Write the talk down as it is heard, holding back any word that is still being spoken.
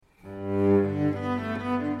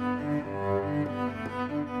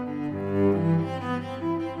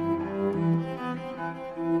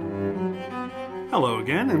Hello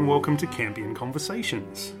again, and welcome to Campion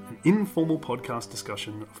Conversations, an informal podcast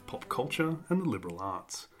discussion of pop culture and the liberal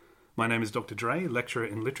arts. My name is Dr. Dre, lecturer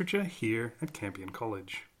in literature here at Campion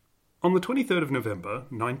College. On the 23rd of November,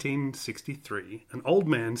 1963, an old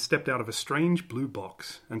man stepped out of a strange blue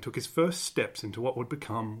box and took his first steps into what would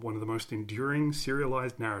become one of the most enduring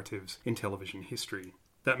serialized narratives in television history.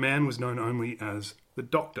 That man was known only as the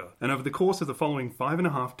Doctor, and over the course of the following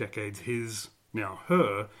 5.5 decades, his, now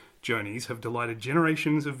her, journeys have delighted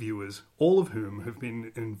generations of viewers, all of whom have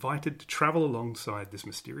been invited to travel alongside this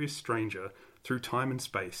mysterious stranger through time and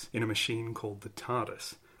space in a machine called the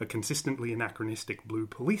TARDIS, a consistently anachronistic blue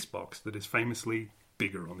police box that is famously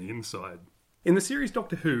bigger on the inside. In the series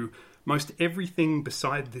Doctor Who, most everything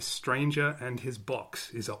beside this stranger and his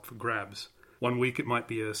box is up for grabs. One week it might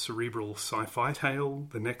be a cerebral sci-fi tale,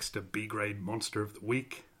 the next a B-grade monster of the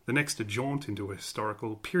week, the next a jaunt into a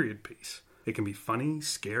historical period piece. It can be funny,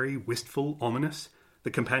 scary, wistful, ominous. The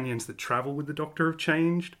companions that travel with the Doctor have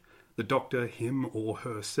changed. The Doctor, him or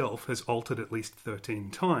herself, has altered at least 13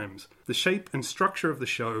 times. The shape and structure of the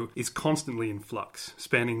show is constantly in flux,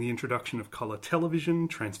 spanning the introduction of colour television,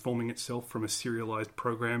 transforming itself from a serialised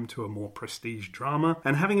program to a more prestige drama,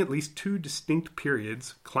 and having at least 2 distinct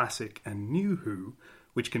periods, classic and new Who,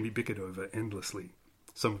 which can be bickered over endlessly.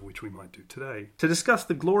 Some of which we might do today. To discuss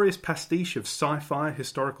the glorious pastiche of sci-fi,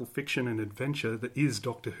 historical fiction and adventure that is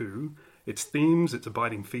Doctor Who, its themes, its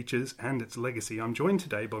abiding features, and its legacy, I'm joined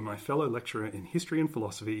today by my fellow lecturer in history and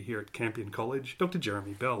philosophy here at Campion College, Dr.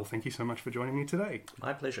 Jeremy Bell. Thank you so much for joining me today.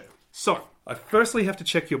 My pleasure. So, I firstly have to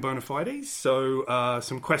check your bona fides, so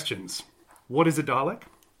some questions. What is a Dalek?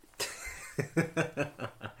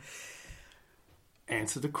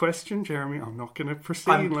 Answer the question, Jeremy. I'm not going to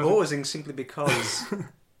proceed. I'm pausing simply because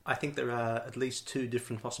I think there are at least 2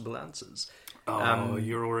 different possible answers. Oh,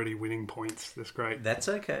 you're already winning points. That's great. That's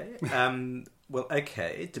okay.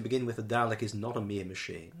 Okay. To begin with, a Dalek is not a mere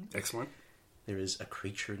machine. Excellent. There is a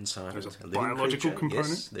creature inside There's it. a living biological creature. component?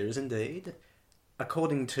 Yes, there is indeed.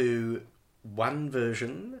 According to one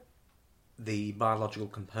version, the biological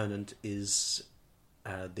component is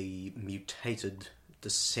the mutated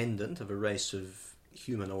descendant of a race of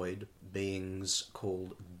humanoid beings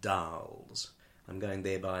called Dals. I'm going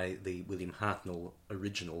there by the William Hartnell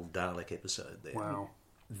original Dalek episode there. Wow.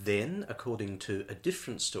 Then, according to a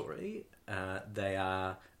different story, they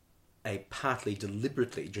are a partly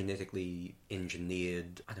deliberately genetically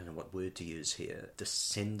engineered, I don't know what word to use here,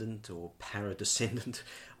 descendant or paradescendant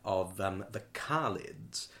of the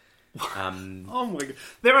Khalids. Oh my god.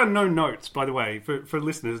 There are no notes, by the way, for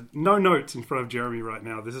listeners. No notes in front of Jeremy right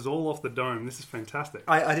now. This is all off the dome. This is fantastic.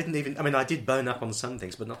 I did bone up on some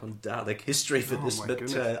things, but not on Dalek history for this.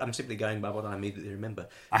 But I'm simply going by what I immediately remember.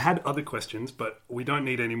 I had other questions, but we don't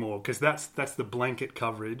need any more, because that's the blanket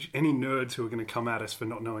coverage. Any nerds who are going to come at us for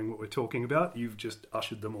not knowing what we're talking about, you've just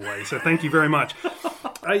ushered them away. So thank you very much.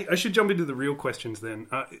 I should jump into the real questions then.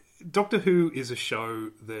 Doctor Who is a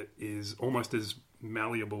show that is almost as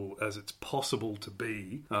malleable as it's possible to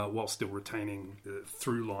be, while still retaining the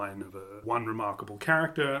through line of one remarkable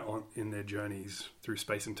character in their journeys through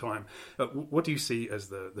space and time. What do you see as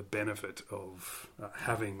the benefit of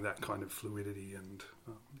having that kind of fluidity and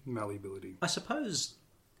malleability? I suppose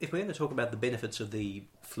if we're going to talk about the benefits of the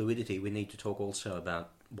fluidity, we need to talk also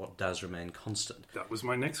about what does remain constant. That was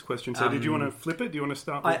my next question. So did you want to flip it? Do you want to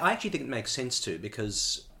start with... I actually think it makes sense to,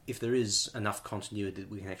 because if there is enough continuity that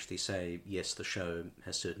we can actually say, yes, the show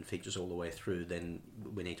has certain features all the way through, then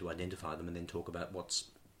we need to identify them and then talk about what's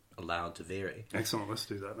allowed to vary. Excellent, let's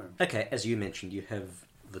do that then. Okay, as you mentioned, you have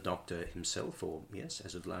the Doctor himself, or yes,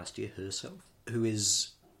 as of last year, herself, who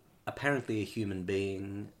is apparently a human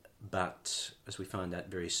being, but as we find out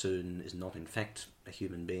very soon, is not in fact a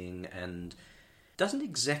human being, and doesn't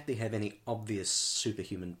exactly have any obvious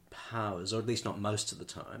superhuman powers, or at least not most of the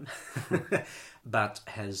time, but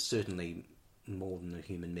has certainly more than a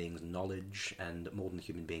human being's knowledge and more than a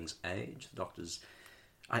human being's age. The Doctor's...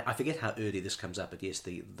 I forget how early this comes up, but yes,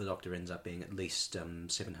 the Doctor ends up being at least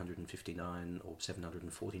 759 or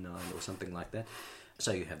 749 or something like that.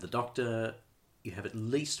 So you have the Doctor, you have at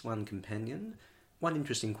least one companion. One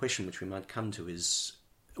interesting question which we might come to is...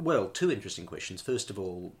 Well, 2 interesting questions. First of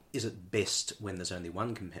all, is it best when there's only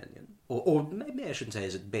one companion? Or maybe I shouldn't say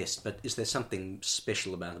is it best, but is there something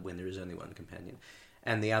special about it when there is only one companion?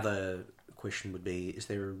 And the other question would be, is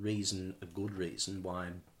there a good reason, why,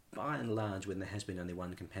 by and large, when there has been only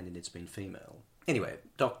one companion, it's been female? Anyway,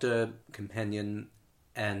 Doctor, companion,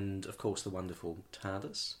 and, of course, the wonderful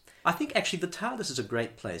TARDIS. I think, actually, the TARDIS is a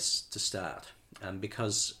great place to start,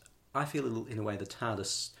 because I feel, in a way, the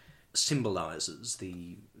TARDIS symbolises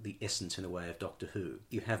the essence, in a way, of Doctor Who.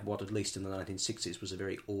 You have what, at least in the 1960s, was a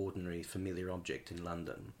very ordinary, familiar object in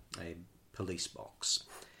London, a police box.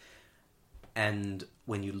 And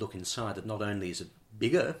when you look inside it, not only is it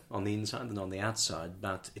bigger on the inside than on the outside,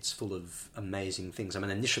 but it's full of amazing things. I mean,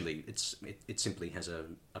 initially, it simply has a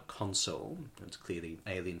console. It's clearly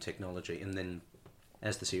alien technology, and then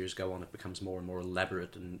as the series go on, it becomes more and more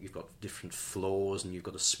elaborate, and you've got different floors, and you've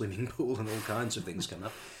got a swimming pool, and all kinds of things come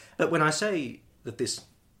up. But when I say that this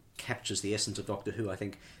captures the essence of Doctor Who, I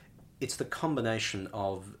think it's the combination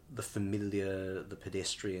of the familiar, the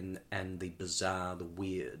pedestrian, and the bizarre, the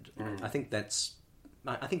weird. I think that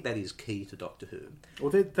is key to Doctor Who.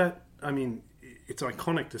 Well, I mean, it's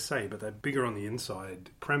iconic to say, but that bigger on the inside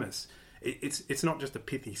premise, it's not just a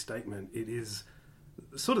pithy statement. It is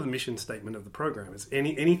sort of the mission statement of the program. It's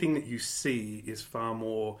anything that you see is far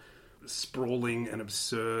more sprawling and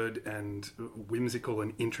absurd and whimsical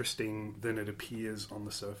and interesting than it appears on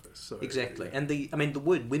the surface. So, exactly. And the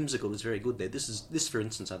word whimsical is very good there. This, for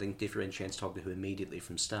instance, I think differentiates Doctor Who immediately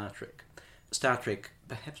from Star Trek. Star Trek,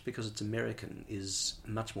 perhaps because it's American, is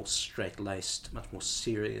much more straight-laced, much more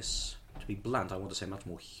serious. To be blunt, I want to say much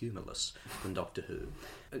more humourless than Doctor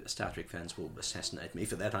Who. Star Trek fans will assassinate me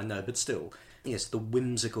for that, I know, but still, yes, the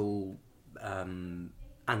whimsical,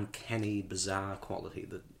 uncanny, bizarre quality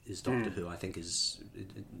that is Doctor Who, I think,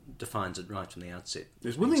 it defines it right from the outset.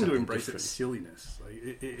 It's willing to embrace its silliness. Like,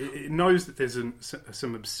 it knows that there's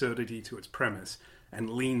some absurdity to its premise, and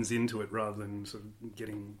leans into it rather than sort of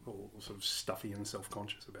getting all sort of stuffy and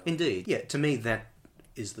self-conscious about it. Indeed. Yeah, to me that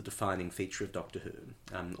is the defining feature of Doctor Who,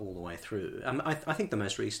 all the way through. I think the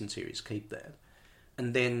most recent series keep that.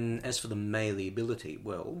 And then, as for the malleability,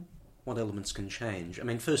 well, what elements can change? I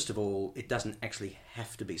mean, first of all, it doesn't actually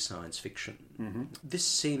have to be science fiction. Mm-hmm. This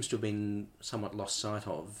seems to have been somewhat lost sight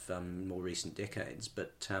of in more recent decades,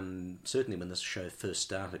 but certainly when this show first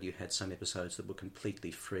started, you had some episodes that were completely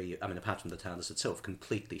free, I mean, apart from the TARDIS itself,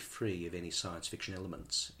 completely free of any science fiction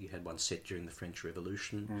elements. You had one set during the French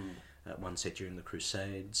Revolution, one set during the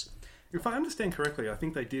Crusades. If I understand correctly, I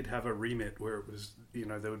think they did have a remit where it was,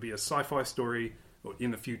 there would be a sci-fi story or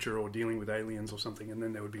in the future, or dealing with aliens or something, and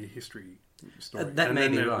then there would be a history story. That may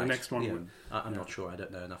be right. The next one would. I'm not sure. I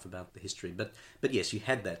don't know enough about the history, but yes, you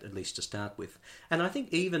had that at least to start with. And I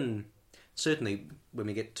think even certainly when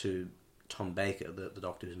we get to Tom Baker, the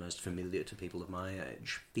Doctor who's most familiar to people of my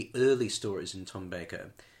age, the early stories in Tom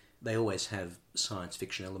Baker, they always have science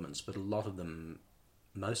fiction elements, but a lot of them,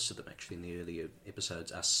 most of them actually in the earlier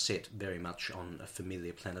episodes, are set very much on a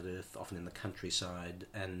familiar planet Earth, often in the countryside,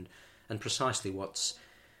 and precisely what's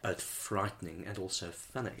both frightening and also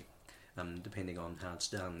funny, depending on how it's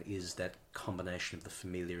done, is that combination of the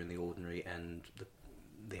familiar and the ordinary and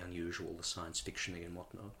the unusual, the science fiction-y and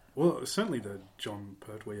whatnot. Well, certainly the John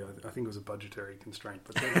Pertwee, I think it was a budgetary constraint,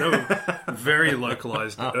 but they were very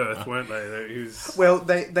localised to Earth, weren't they? Well,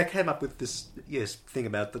 they came up with this thing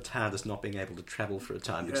about the TARDIS not being able to travel for a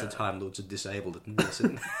time because the Time Lords had disabled it.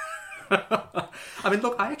 And I mean,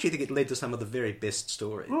 look, I actually think it led to some of the very best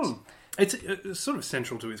stories. It's sort of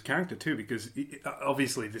central to his character too, because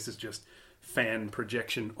obviously this is just fan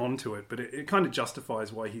projection onto it, but it kind of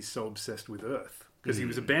justifies why he's so obsessed with Earth, because he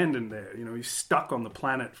was abandoned there. He's stuck on the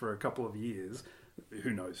planet for a couple of years. Who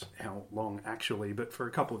knows how long actually, but for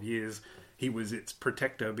a couple of years he was its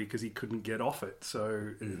protector because he couldn't get off it.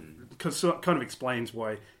 So it kind of explains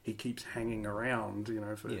why he keeps hanging around,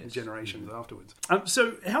 for generations afterwards.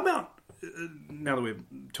 So how about, now that we're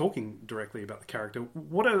talking directly about the character,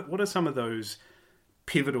 what are some of those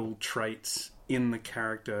pivotal traits in the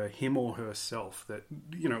character, him or herself, that,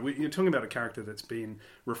 you're talking about a character that's been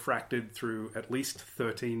refracted through at least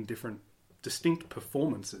 13 different distinct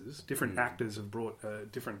performances, different actors have brought a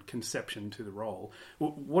different conception to the role.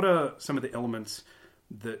 What are some of the elements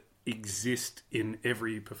that exist in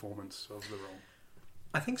every performance of the role?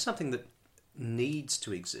 I think something that needs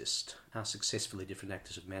to exist, how successfully different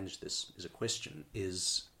actors have managed this is a question,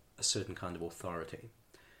 is a certain kind of authority.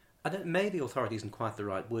 Maybe authority isn't quite the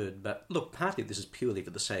right word, but look, partly this is purely for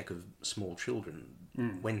the sake of small children.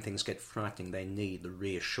 When things get frightening, they need the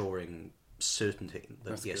reassuring certainty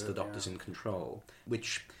that the Doctor's in control,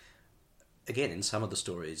 which, again, in some of the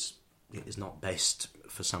stories is not based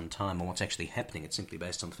for some time on what's actually happening. It's simply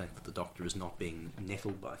based on the fact that the Doctor is not being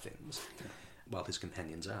nettled by things, while his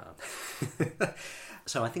companions are.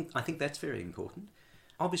 So I think that's very important.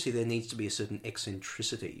 Obviously, there needs to be a certain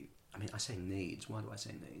eccentricity. I mean, I say needs. Why do I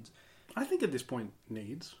say needs? I think at this point,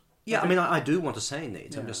 needs. Yeah, I mean, I do want to say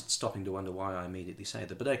needs. I'm just stopping to wonder why I immediately say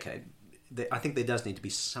that. But okay, I think there does need to be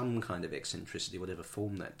some kind of eccentricity, whatever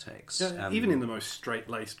form that takes. Yeah, even in the most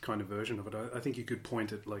straight-laced kind of version of it, I think you could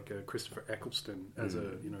point at like Christopher Eccleston as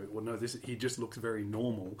he just looks very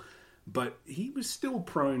normal, but he was still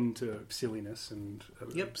prone to silliness and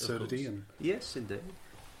absurdity. And yes, indeed.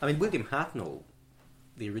 I mean, William Hartnell,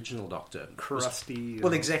 the original Doctor, crusty.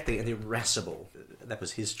 Well, exactly, and irascible. That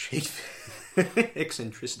was his chief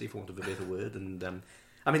eccentricity, for want of a better word. And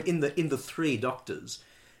I mean, in the three Doctors.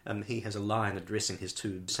 He has a line addressing his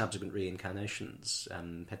two subsequent reincarnations,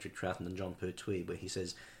 Patrick Troughton and John Pertwee, where he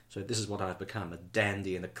says, "So this is what I've become, a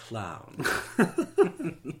dandy and a clown."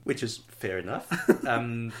 Which is fair enough.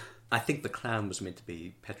 I think the clown was meant to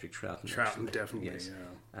be Patrick Troughton. Troughton, definitely, yes.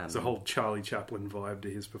 Yeah. It's a whole Charlie Chaplin vibe to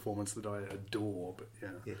his performance that I adore, but yeah.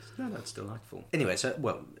 Yes, no, that's delightful. Anyway, so,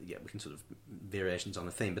 we can sort of variations on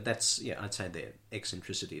the theme, but that's, I'd say there,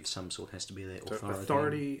 eccentricity of some sort has to be there.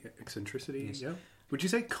 Authority, eccentricity, yes. Yeah. Would you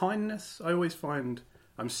say kindness? I always find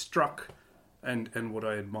I'm struck, and what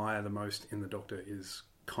I admire the most in the Doctor is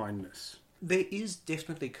kindness. There is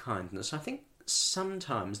definitely kindness. I think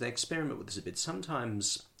sometimes they experiment with this a bit.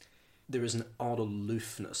 Sometimes there is an odd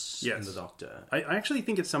aloofness in the Doctor. I actually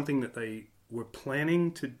think it's something that they were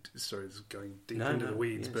planning to... Sorry, this is going deep into the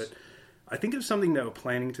weeds, but I think it was something they were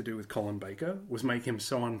planning to do with Colin Baker, was make him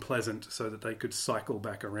so unpleasant so that they could cycle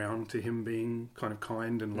back around to him being kind of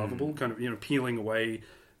kind and lovable, kind of, peeling away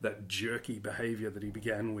that jerky behaviour that he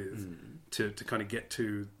began with to kind of get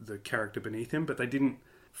to the character beneath him. But they didn't...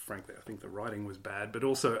 Frankly, I think the writing was bad, but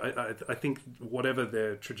also I think whatever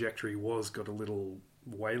their trajectory was got a little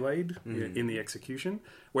waylaid in the execution.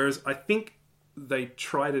 Whereas I think they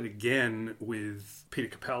tried it again with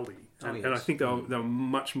Peter Capaldi, and I think they were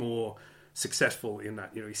much more successful in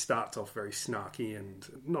that. He starts off very snarky and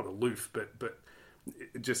not aloof, but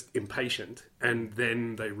just impatient, and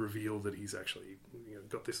then they reveal that he's actually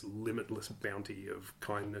got this limitless bounty of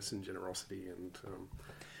kindness and generosity and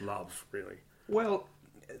love, really. Well,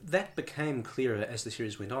 that became clearer as the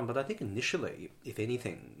series went on, but I think initially, if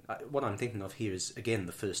anything, what I'm thinking of here is, again,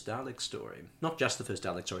 the first Dalek story. Not just the first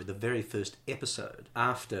Dalek story, the very first episode,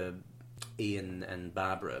 after Ian and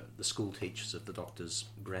Barbara, the school teachers of the Doctor's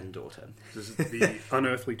granddaughter. The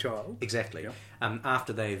unearthly child. Exactly. Yep.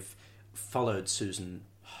 After they've followed Susan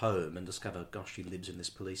home and discover, gosh, she lives in this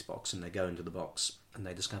police box, and they go into the box and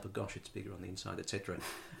they discover, gosh, it's bigger on the inside, etc.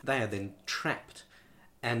 They are then trapped,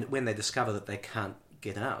 and when they discover that they can't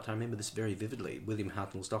get out, I remember this very vividly. William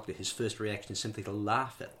Hartnell's Doctor, his first reaction is simply to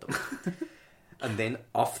laugh at them. And then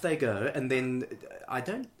off they go, and then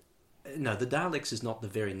No, the Daleks is not the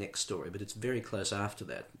very next story, but it's very close after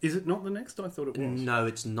that. Is it not the next? I thought it was. No,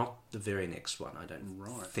 it's not the very next one, I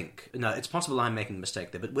don't think. No, it's possible I'm making a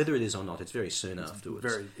mistake there, but whether it is or not, it's very soon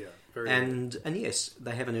afterwards. Very and yes,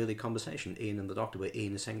 they have an early conversation, Ian and the Doctor, where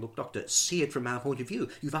Ian is saying, "Look, Doctor, see it from our point of view.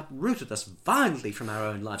 You've uprooted us violently from our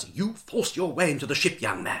own lives. You forced your way into the ship,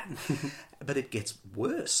 young man." But it gets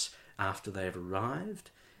worse after they've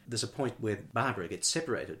arrived. There's a point where Barbara gets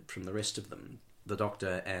separated from the rest of them. The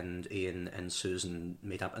Doctor and Ian and Susan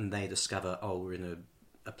meet up, and they discover, we're in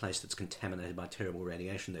a place that's contaminated by terrible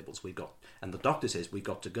radiation levels. And the Doctor says, "We've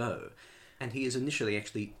got to go." And he is initially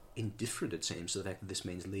actually indifferent, it seems, to the fact that this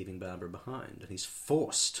means leaving Barbara behind. And he's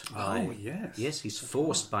forced by... yes. Yes, he's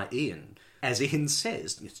forced by Ian. As Ian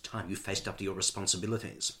says, "It's time you faced up to your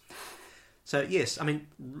responsibilities." So, yes, I mean,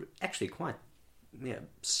 actually quite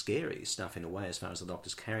scary stuff in a way as far as the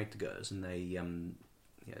Doctor's character goes. And they...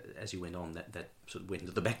 as you went on, that sort of went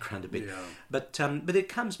into the background a bit. Yeah. But it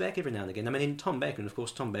comes back every now and again. I mean, in Tom Baker, and of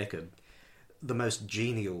course Tom Baker, the most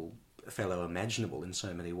genial fellow imaginable in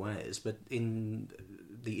so many ways, but in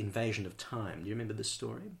The Invasion of Time, do you remember this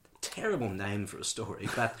story? Terrible name for a story,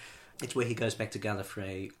 but it's where he goes back to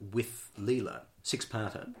Gallifrey with Leela,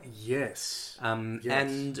 six-parter. Yes. Yes.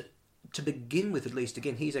 And to begin with, at least,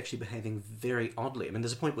 again, he's actually behaving very oddly. I mean,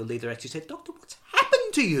 there's a point where Leela actually said, "Doctor, what's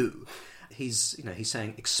happened to you?" He's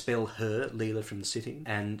saying, "Expel her, Leela, from the city,"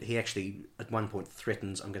 and he actually at one point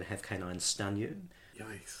threatens, "I'm going to have K9 stun you."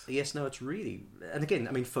 Yikes. Yes, no, it's really, and again,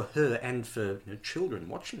 I mean, for her and for children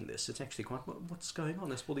watching this, it's actually quite, what's going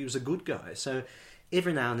on? Well, he was a good guy. So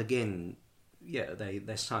every now and again,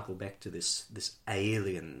 they cycle back to this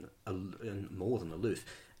alien, more than aloof,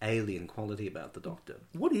 alien quality about the Doctor.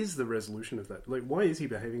 What is the resolution of that? Like, why is he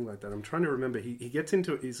behaving like that? I'm trying to remember. He gets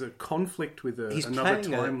into a conflict with another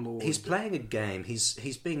Time Lord. He's playing a game. He's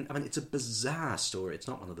been. I mean, it's a bizarre story. It's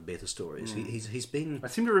not one of the better stories. He's been. I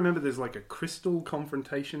seem to remember there's like a crystal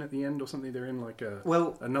confrontation at the end or something. They're in like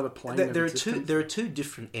another plane. There are two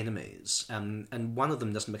different enemies, and one of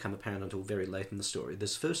them doesn't become apparent until very late in the story.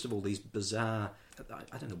 There's first of all these bizarre.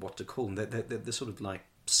 I don't know what to call them. They're sort of like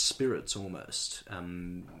spirits almost.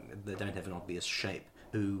 They don't have an obvious shape,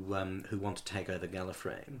 who want to take over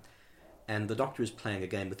Gallifrey. And the Doctor is playing a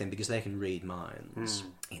game with them because they can read minds.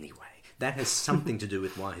 Anyway, that has something to do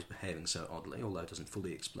with why he's behaving so oddly, although it doesn't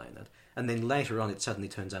fully explain it. And then later on, it suddenly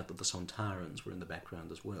turns out that the Sontarans were in the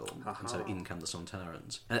background as well. And so in come the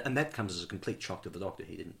Sontarans. And that comes as a complete shock to the Doctor.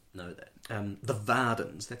 He didn't know that. The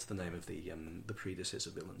Vardens, that's the name of the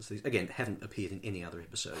predecessor villains. These, again, haven't appeared in any other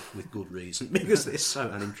episode with good reason, because they're so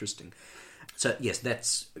uninteresting. So, yes,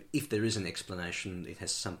 that's, if there is an explanation, it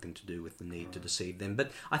has something to do with the need to deceive them.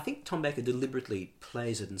 But I think Tom Baker deliberately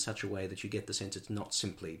plays it in such a way that you get the sense it's not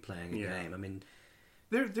simply playing a game. I mean,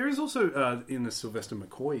 there is also, in the Sylvester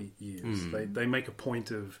McCoy years, they make a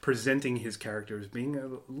point of presenting his character as being a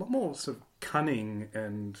lot more sort of cunning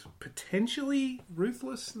and potentially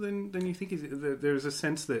ruthless than you think. There's a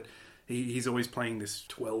sense that he's always playing this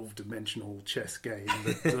 12-dimensional chess game,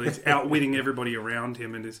 that he's outwitting everybody around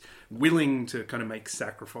him and is willing to kind of make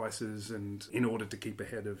sacrifices and in order to keep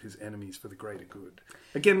ahead of his enemies for the greater good.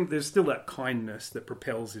 Again, there's still that kindness that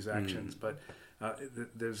propels his actions, but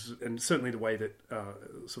there's, and certainly the way that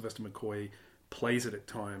Sylvester McCoy plays it at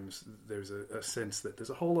times, there's a sense that there's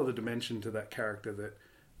a whole other dimension to that character that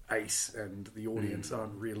Ace and the audience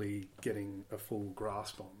aren't really getting a full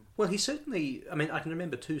grasp on. Well, he certainly... I mean, I can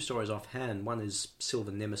remember two stories offhand. One is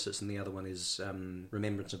Silver Nemesis and the other one is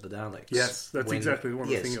Remembrance of the Daleks. Yes, that's exactly the one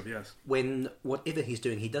I'm thinking of, yes. When whatever he's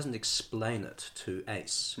doing, he doesn't explain it to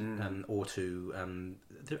Ace or to...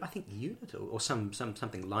 I think Unit or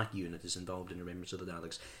something like Unit is involved in Remembrance of the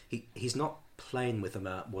Daleks. He's not plain with them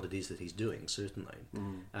about what it is that he's doing, certainly.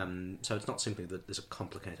 So it's not simply that there's a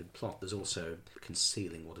complicated plot. There's also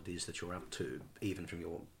concealing what it is that you're up to, even from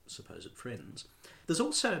your supposed friends. There's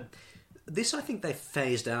also... This, I think, they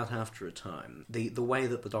phased out after a time. The way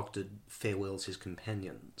that the Doctor farewells his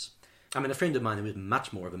companions. I mean, a friend of mine who is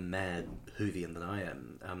much more of a mad Whovian than I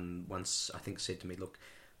am, once, I think, said to me, look,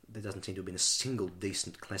 there doesn't seem to have been a single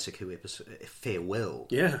decent classic Who episode farewell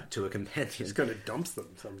to a companion. He's kind of dumps them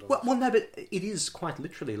sometimes. Well, no, but it is quite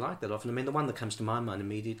literally like that often. I mean, the one that comes to my mind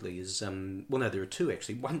immediately is... well, no, there are two,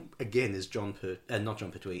 actually. One, again, is William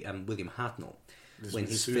Hartnell. When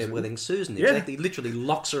he's farewelling Susan, exactly. He literally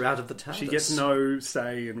locks her out of the TARDIS. She gets no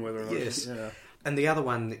say in whether or not... Yes. And the other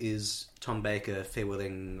one is Tom Baker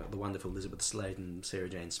farewelling the wonderful Elizabeth Slade and Sarah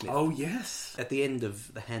Jane Smith. Oh, yes. At the end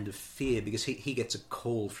of The Hand of Fear, because he gets a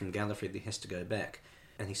call from Gallifrey that he has to go back,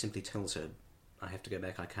 and he simply tells her, I have to go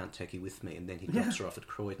back, I can't take you with me, and then he drops her off at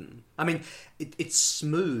Croydon. I mean, it's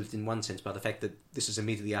smoothed in one sense by the fact that this is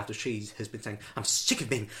immediately after she has been saying, I'm sick of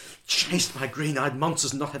being chased by green-eyed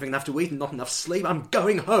monsters and not having enough to eat and not enough sleep, I'm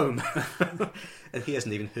going home! And he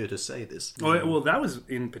hasn't even heard her say this. Well, that was,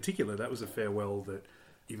 in particular, that was a farewell that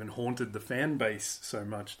even haunted the fan base so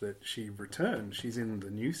much that she returned. She's in the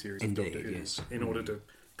new series of Doctor Who, in order to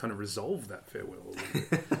kind of resolve that farewell a little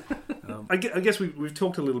bit. I guess we've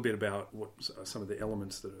talked a little bit about what some of the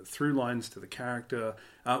elements that are through lines to the character.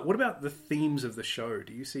 What about the themes of the show?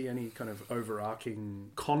 Do you see any kind of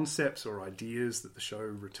overarching concepts or ideas that the show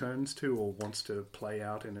returns to or wants to play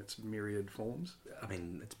out in its myriad forms? I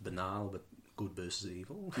mean, it's banal, but good versus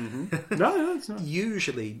evil. Mm-hmm. No, it's not.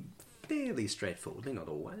 Usually fairly straightforwardly, not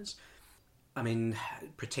always. I mean,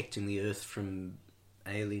 protecting the Earth from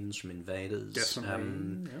aliens, from invaders.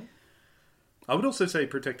 Definitely, I would also say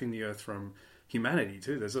protecting the Earth from humanity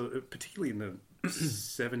too. There's particularly in the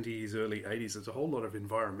 70s, early 80s, there's a whole lot of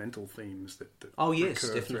environmental themes that oh yes,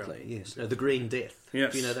 definitely, yes. The Green Death.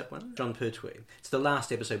 Yes. Do you know that one? John Pertwee. It's the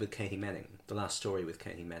last episode with Katie Manning. The last story with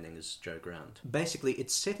Katie Manning is Joe Grant. Basically,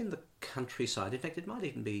 it's set in the countryside. In fact, it might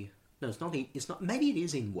even be... No, it's not. It's not. Maybe it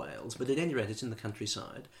is in Wales, but at any rate, it's in the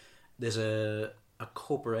countryside. There's a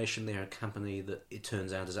corporation there, a company that it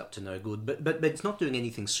turns out is up to no good, but it's not doing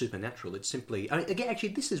anything supernatural. It's simply... I mean, again, actually,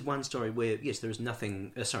 this is one story where, yes, there is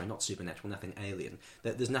nothing... sorry, not supernatural, nothing alien.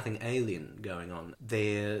 There's nothing alien going on.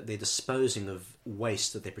 They're disposing of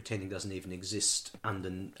waste that they're pretending doesn't even exist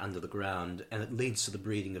under the ground, and it leads to the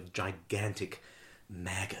breeding of gigantic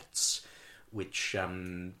maggots, which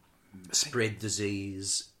spread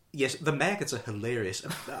disease... Yes, the maggots are hilarious.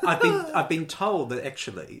 I've been told that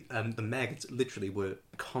actually the maggots literally were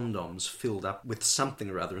condoms filled up with something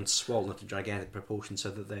or other and swollen to gigantic proportions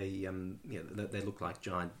so that they they look like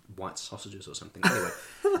giant white sausages or something. Anyway,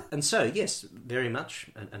 and so yes, very much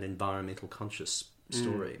an environmental conscious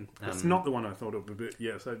story. It's not the one I thought of, but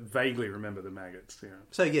yes, I vaguely remember the maggots. Yeah.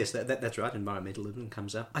 So yes, that's right. Environmentalism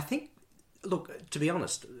comes up. I think Look, to be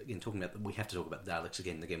honest, again, talking about we have to talk about the Daleks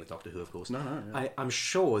again and again with Doctor Who, of course. No. I'm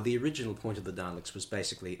sure the original point of the Daleks was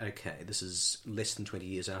basically, okay, this is less than 20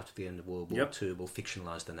 years after the end of World War II. We'll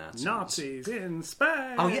fictionalise the Nazis. Nazis in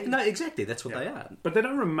space. Oh yeah, no, exactly. That's what they are. But they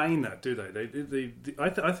don't remain that, do they?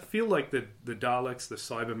 I feel like the Daleks, the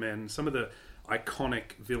Cybermen, some of the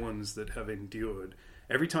iconic villains that have endured.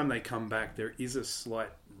 Every time they come back, there is a slight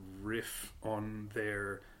riff on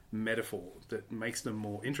their metaphor that makes them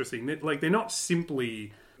more interesting. They're not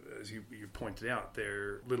simply, as you pointed out,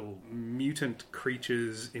 they're little mutant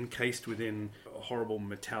creatures encased within horrible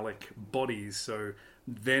metallic bodies. So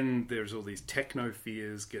then there's all these techno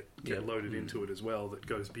fears get loaded into it as well that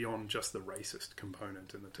goes beyond just the racist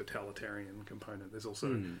component and the totalitarian component. There's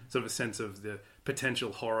also sort of a sense of the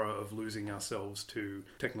potential horror of losing ourselves to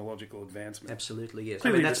technological advancement. Absolutely, yes.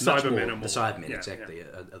 Clearly, that's the much more... Cybermen The Cybermen, exactly,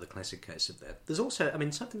 are the classic case of that. There's also,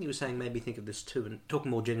 something you were saying made me think of this too, and talking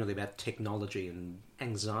more generally about technology and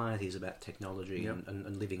anxieties about technology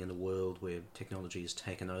and living in a world where technology is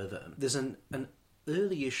taken over. There's an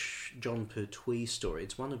early-ish John Pertwee story.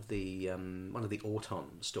 It's one of the Auton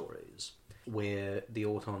stories, where the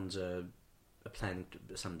Autons are planning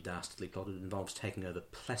some dastardly plot. It involves taking over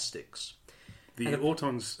plastics. The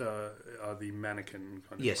Autons are the mannequin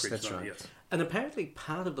kind of yes, creatures. That's right. Yes. And apparently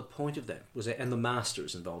part of the point of that was and the Master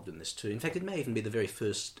is involved in this too. In fact, it may even be the very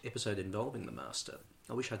first episode involving the Master.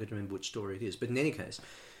 I wish I could remember which story it is. But in any case,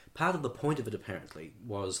 part of the point of it apparently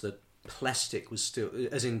was that plastic was still,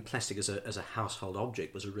 as in plastic as a household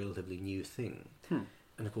object, was a relatively new thing. And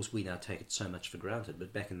of course we now take it so much for granted,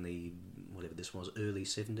 but back in the, whatever this was, early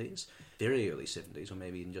 70s, very early 70s, or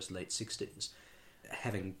maybe even just late 60s,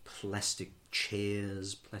 having plastic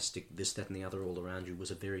chairs, plastic this, that and the other all around you was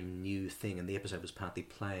a very new thing, and the episode was partly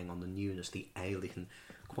playing on the newness, the alien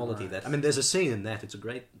quality of that. There's a scene in that, it's a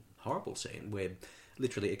great, horrible scene, where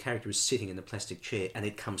literally a character is sitting in a plastic chair and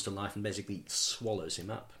it comes to life and basically swallows him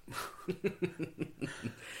up.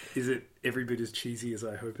 Is it every bit as cheesy as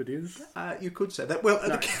I hope it is? You could say that. Well,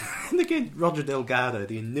 and again, Roger Delgado,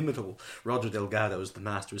 the inimitable Roger Delgado as the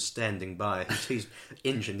Master, is standing by. He's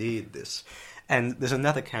engineered this. And there's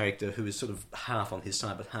another character who is sort of half on his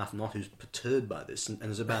side but half not, who's perturbed by this and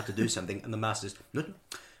is about to do something, and the Master says, no,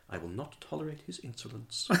 I will not tolerate his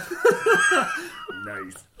insolence.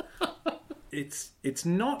 Nice. It's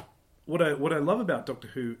not what I love about Doctor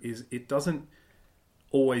Who is it doesn't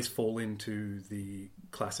always fall into the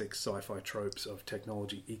classic sci-fi tropes of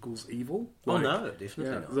technology equals evil. No, definitely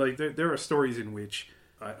not. Like there are stories in which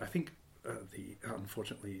I think the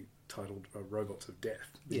unfortunately titled Robots of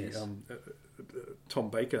Death. Yes. Tom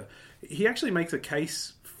Baker, he actually makes a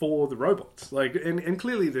case for the robots. And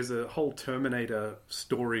clearly there's a whole Terminator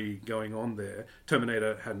story going on there.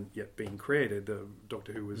 Terminator hadn't yet been created.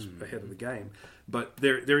 Doctor Who was ahead of the game. But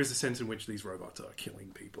there is a sense in which these robots are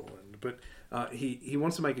killing people. But he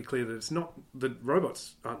wants to make it clear that it's not, the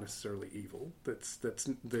robots aren't necessarily evil.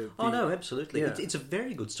 No, absolutely. Yeah. It's a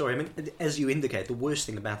very good story. As you indicate, the worst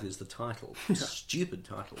thing about it is the title. Stupid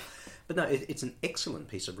title. But no, it's an excellent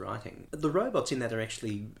piece of writing. The robots in that are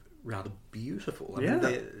actually rather beautiful.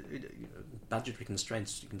 They're, budgetary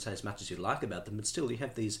constraints, you can say as much as you like about them, but still you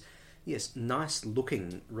have these, nice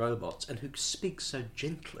looking robots and who speak so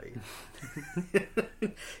gently.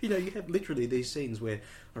 You have literally these scenes where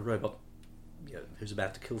a robot who's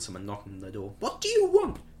about to kill someone knocking on the door. What do you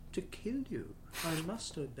want? To kill you. I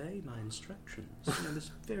must obey my instructions.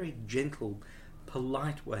 This very gentle,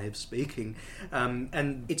 polite way of speaking.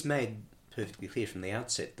 And it's made perfectly clear from the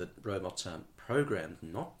outset that robots aren't programmed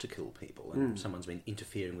not to kill people, and someone's been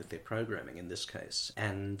interfering with their programming in this case.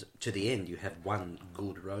 And to the end, you have one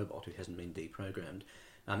good robot who hasn't been deprogrammed,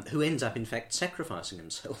 who ends up, in fact, sacrificing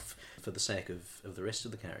himself for the sake of the rest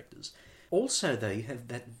of the characters. Also, though, you have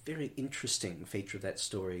that very interesting feature of that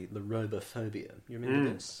story, the robophobia. You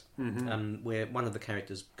remember this? Mm-hmm. Where one of the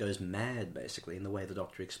characters goes mad, basically, and the way the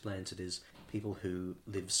Doctor explains it is people who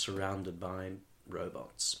live surrounded by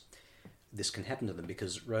robots. This can happen to them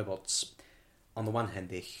because robots, on the one hand,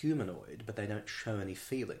 they're humanoid, but they don't show any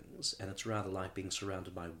feelings, and it's rather like being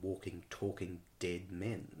surrounded by walking, talking, dead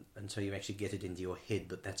men. And so you actually get it into your head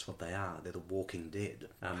that that's what they are. They're the walking dead.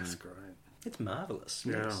 That's great. It's marvellous.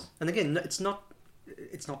 Yeah. Yes. And again, it's not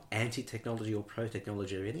anti-technology or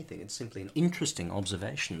pro-technology or anything. It's simply an interesting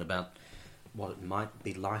observation about what it might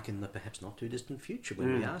be like in the perhaps not too distant future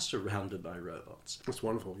when we are surrounded by robots. That's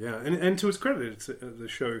wonderful, yeah. And to its credit, the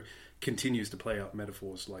show continues to play out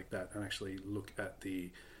metaphors like that and actually look at the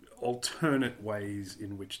alternate ways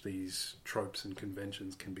in which these tropes and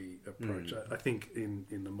conventions can be approached. I think in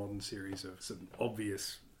the modern series, it's an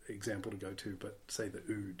obvious example to go to, but say the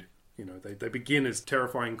Ood. You know, they begin as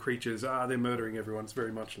terrifying creatures. They're murdering everyone. It's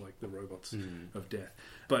very much like the robots of death.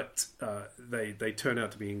 But they turn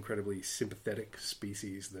out to be incredibly sympathetic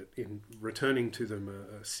species that, in returning to them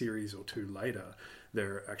a series or two later,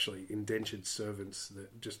 they're actually indentured servants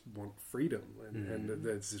that just want freedom. And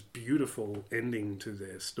there's this beautiful ending to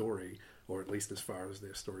their story, or at least as far as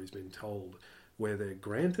their story's been told, where they're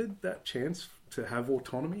granted that chance to have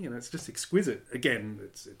autonomy, and it's just exquisite. Again,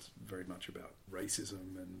 it's very much about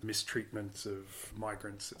racism and mistreatments of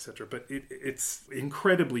migrants, etc. But it's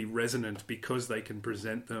incredibly resonant because they can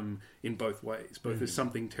present them in both ways, both as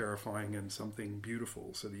something terrifying and something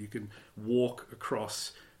beautiful, so that you can walk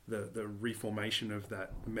across the reformation of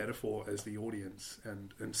that metaphor as the audience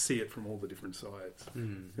and see it from all the different sides.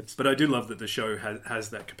 But I do love that the show has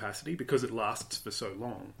that capacity because it lasts for so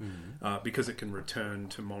long, because it can return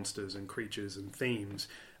to monsters and creatures and themes.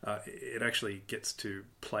 It actually gets to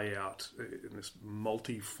play out in this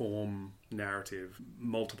multi-form narrative,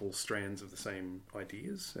 multiple strands of the same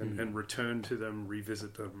ideas, and return to them,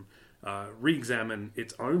 revisit them, re-examine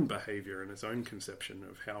its own behaviour and its own conception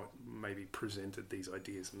of how it maybe presented these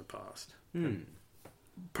ideas in the past.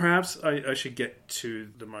 Perhaps I should get to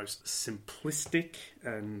the most simplistic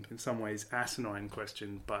and in some ways asinine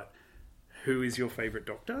question, but who is your favourite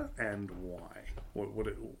Doctor and why?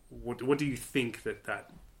 What do you think that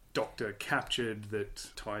Doctor captured that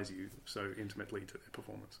ties you so intimately to their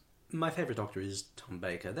performance? My favourite Doctor is Tom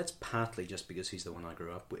Baker. That's partly just because he's the one I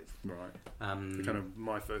grew up with. Right. Kind of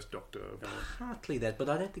my first Doctor. Partly that, but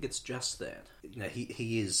I don't think it's just that. You know,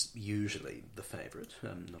 he is usually the favourite,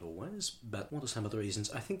 not always. But what are some of the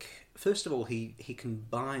reasons? I think, first of all, he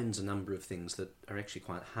combines a number of things that are actually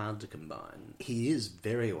quite hard to combine. He is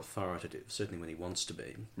very authoritative, certainly when he wants to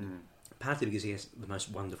be. Partly because he has the most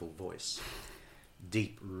wonderful voice.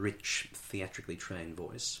 Deep, rich, theatrically trained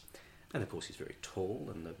voice. And of course he's very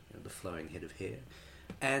tall and the flowing head of hair.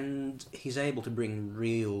 And he's able to bring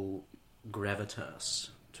real gravitas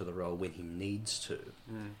to the role when he needs to.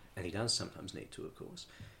 And he does sometimes need to, of course.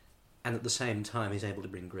 And at the same time he's able to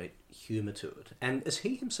bring great humour to it. And as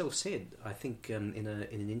he himself said, I think in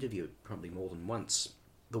an interview probably more than once,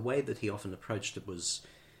 the way that he often approached it was,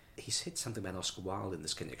 he said something about Oscar Wilde in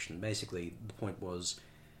this connection. Basically the point was,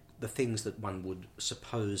 the things that one would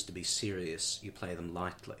suppose to be serious, you play them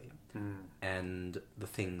lightly. And the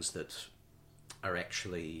things that are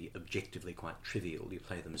actually objectively quite trivial, you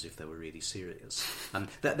play them as if they were really serious.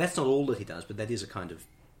 That's not all that he does, but that is a kind of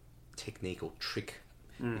technique or trick,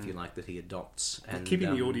 if you like, that he adopts. And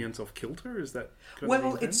keeping the audience off kilter, is that kind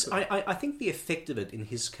of it's? I think the effect of it in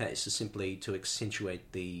his case is simply to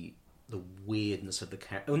accentuate the weirdness of the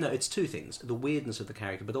character. Oh no, it's two things: the weirdness of the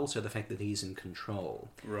character, but also the fact that he's in control.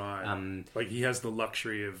 Right. Like he has the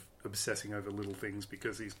luxury of obsessing over little things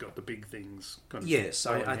because he's got the big things kind of yes,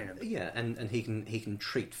 in hand. Yeah, and he can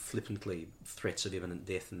treat flippantly threats of imminent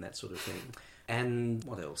death and that sort of thing. And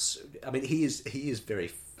what else? I mean, he is very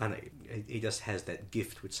funny. He just has that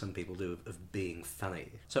gift which some people do of being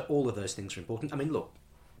funny. So all of those things are important. I mean, look,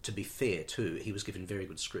 to be fair too, he was given very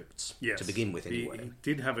good scripts to begin with. Anyway, he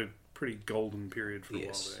did have a pretty golden period for a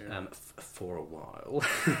while there. Yeah. For a while.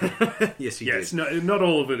 Yes, he yes, did. No, not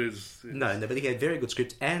all of it is... No, but he had very good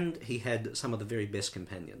scripts, and he had some of the very best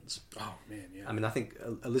companions. Oh, man, yeah. I mean, I think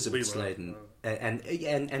Elizabeth Sladen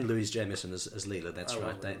and Louise Jameson as Leela, that's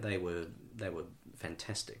right. They were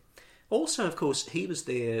fantastic. Also, of course, he was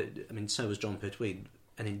there, I mean, so was John Pertwee,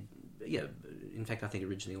 and in fact, I think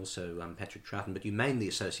originally also Patrick Troughton, but you mainly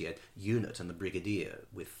associate Unit and the Brigadier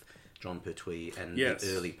with John Pertwee and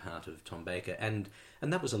the early part of Tom Baker, and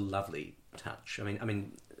that was a lovely touch. I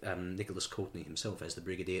mean, Nicholas Courtney himself as the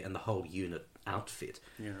Brigadier and the whole Unit outfit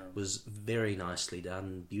was very nicely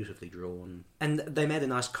done, beautifully drawn, and they made a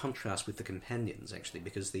nice contrast with the companions actually,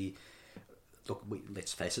 because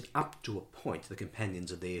let's face it, up to a point the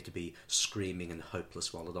companions are there to be screaming and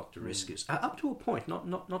hopeless while the Doctor rescues. Up to a point,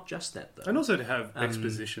 not just that though. And also to have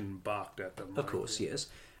exposition barked at them. Of course, yes.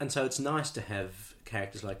 And so it's nice to have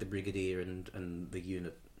characters like the Brigadier and the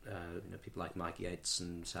Unit, people like Mike Yates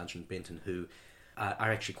and Sergeant Benton, who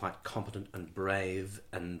are actually quite competent and brave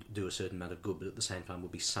and do a certain amount of good, but at the same time will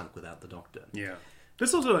be sunk without the Doctor. Yeah.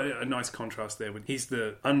 There's also a nice contrast there. He's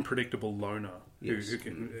the unpredictable loner who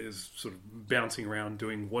is sort of bouncing around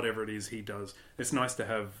doing whatever it is he does. It's nice to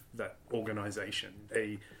have that organisation,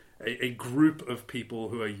 a group of people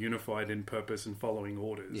who are unified in purpose and following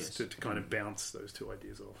orders to kind of bounce those two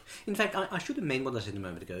ideas off. In fact, I should have meant what I said a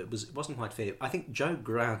moment ago. It wasn't quite fair. I think Joe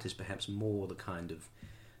Grant is perhaps more the kind of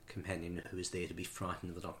companion who is there to be frightened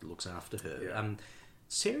and the Doctor looks after her. Yeah.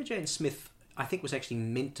 Sarah Jane Smith, I think, was actually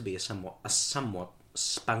meant to be a somewhat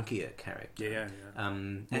spunkier character. Yeah.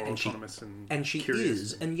 More autonomous and she curious.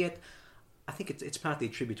 is, and yet I think it's partly a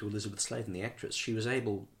tribute to Elizabeth Sladen, the actress. She was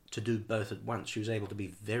able to do both at once. She was able to be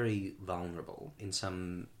very vulnerable in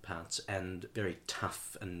some parts and very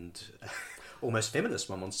tough and almost feminist,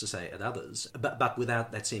 one wants to say, at others, but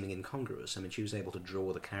without that seeming incongruous. I mean, she was able to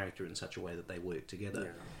draw the character in such a way that they worked together.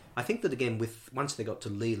 Yeah. I think that, again, once they got to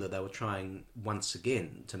Leela, they were trying once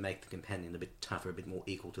again to make the companion a bit tougher, a bit more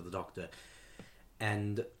equal to the Doctor.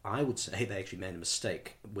 And I would say they actually made a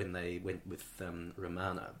mistake when they went with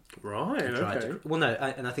Romana. Right, okay.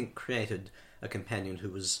 And I think created a companion who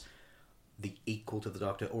was the equal to the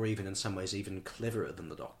Doctor, or even in some ways even cleverer than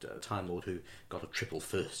the Doctor. A Time Lord who got a triple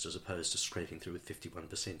first as opposed to scraping through with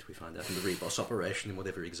 51%, we find out in the Reboss operation and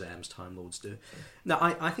whatever exams Time Lords do. Now,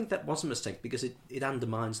 I think that was a mistake because it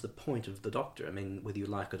undermines the point of the Doctor. I mean, whether you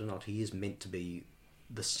like it or not, he is meant to be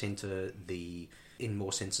the centre, in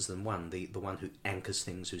more senses than one, the one who anchors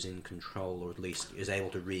things, who's in control, or at least is able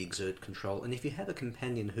to re-exert control. And if you have a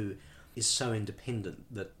companion who is so independent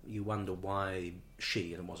that you wonder why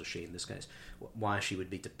she, and it was a she in this case, why she would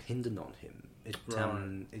be dependent on him,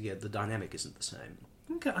 the dynamic isn't the same.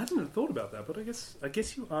 Okay, I hadn't have thought about that, but I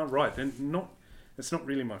guess you are right. It's not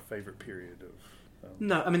really my favourite period of.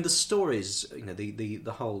 No, I mean the stories,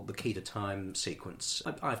 the key to time sequence.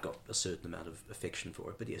 I've got a certain amount of affection for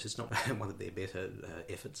it, but yes, it's not one of their better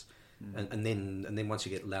efforts. And then once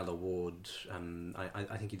you get Lalla Ward,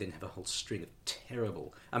 I think you then have a whole string of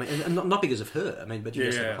terrible. I mean, and not because of her. I mean, but you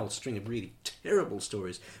just have a whole string of really terrible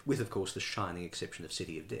stories, with of course the shining exception of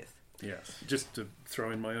City of Death. Yes, just to throw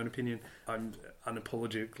in my own opinion, I'm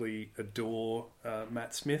unapologetically adore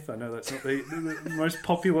Matt Smith. I know that's not the most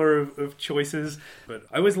popular of choices, but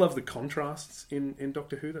I always love the contrasts in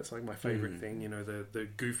Doctor Who. That's like my favourite thing. You know, the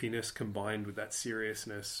goofiness combined with that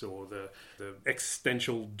seriousness, or the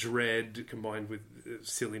existential dread combined with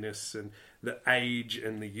silliness, and the age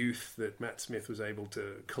and the youth that Matt Smith was able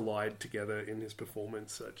to collide together in his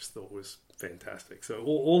performance. I just thought was fantastic. So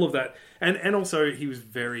all of that, and also he was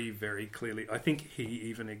very, very clearly, I think he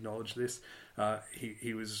even acknowledged this,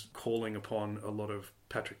 he was calling upon a lot of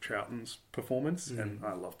Patrick Troughton's performance, and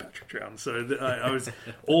I love Patrick Troughton, so I was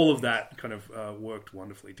all of that kind of worked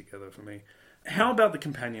wonderfully together for me. How about the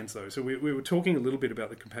companions though? So we were talking a little bit about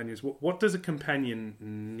the companions. What does a companion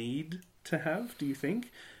need to have, do you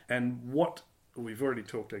think? And we've already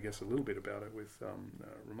talked, I guess, a little bit about it with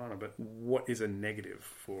Romana, but what is a negative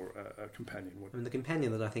for a companion? I mean, the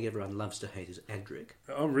companion that I think everyone loves to hate is Adric.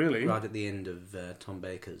 Oh, really? Right at the end of Tom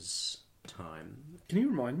Baker's time. Can you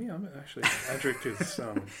remind me? Adric is...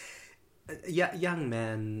 young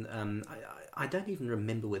man. I don't even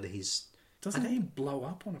remember whether he's... Doesn't he blow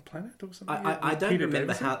up on a planet or something? I don't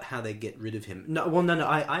remember how they get rid of him. No.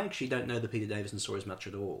 I actually don't know the Peter Davison stories much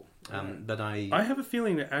at all. But I have a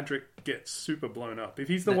feeling that Adric gets super blown up. If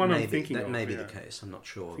he's the one I'm thinking of, that may be the case. I'm not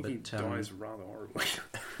sure. I think he dies rather horribly.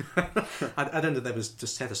 I don't know if that was to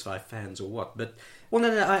satisfy fans or what. But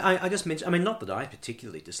I just mentioned. I mean, not that I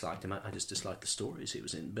particularly disliked him. I just disliked the stories he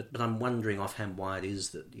was in. But I'm wondering offhand why it is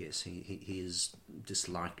that yes, he is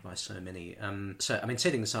disliked by so many. So I mean,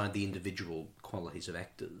 setting aside the individual qualities of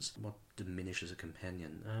actors, what diminishes a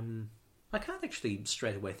companion? I can't actually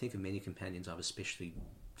straight away think of many companions I've especially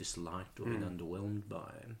disliked or been underwhelmed by.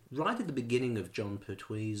 Right at the beginning of John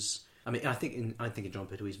Pertwee's, I think in John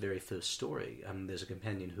Pertwee's very first story, there's a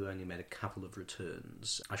companion who only made a couple of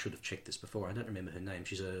returns. I should have checked this before. I don't remember her name.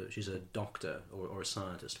 She's a doctor or a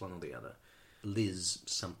scientist, one or the other. Liz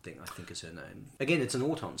something, I think is her name. Again, it's an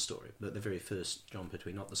Auton story, but the very first John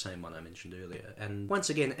Pertwee, not the same one I mentioned earlier. And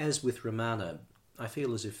once again, as with Romana, I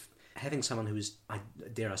feel as if having someone who is,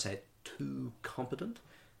 dare I say it, too competent,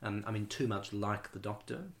 too much like the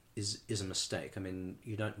Doctor, is a mistake. I mean,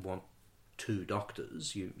 you don't want two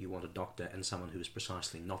doctors. You want a doctor and someone who is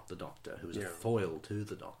precisely not the Doctor, who is a foil to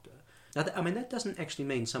the Doctor. Now, that doesn't actually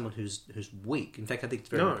mean someone who's weak. In fact, I think it's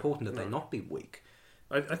very important that they not be weak.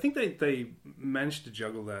 I think they managed to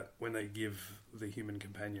juggle that when they give the human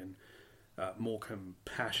companion more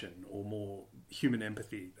compassion or more human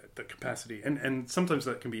empathy, that capacity. And sometimes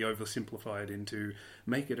that can be oversimplified into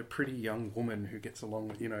make it a pretty young woman who gets along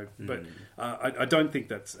with, But I don't think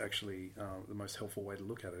that's actually the most helpful way to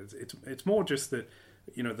look at it. It's more just that,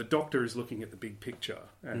 the Doctor is looking at the big picture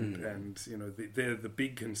and they're the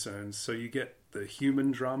big concerns. So you get the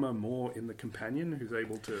human drama more in the companion who's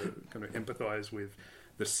able to kind of empathise with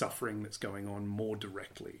the suffering that's going on more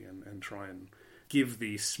directly and try and give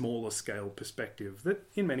the smaller scale perspective that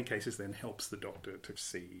in many cases then helps the Doctor to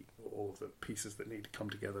see all of the pieces that need to come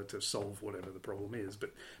together to solve whatever the problem is.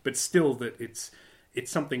 But still that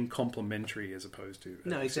it's something complementary as opposed to...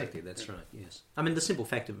 No, exactly, that's right, yes. I mean, the simple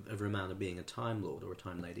fact of Romana being a Time Lord, or a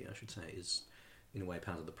Time Lady, I should say, is, in a way,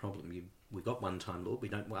 part of the problem. We've got one Time Lord, we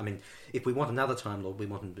don't... I mean, if we want another Time Lord, we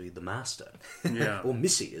want him to be the Master. Yeah. Or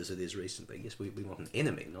Missy, as it is recently. Yes, we want an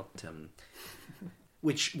enemy, not...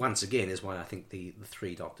 which, once again, is why I think the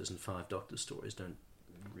 3 Doctors and 5 Doctors stories don't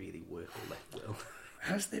really work all that well.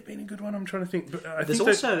 Has there been a good one? I'm trying to think. But I There's think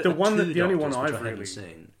also the only one Doctors, I've I really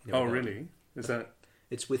seen. Oh, really? Is that?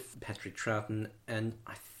 It's with Patrick Troughton and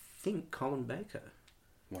I think Colin Baker.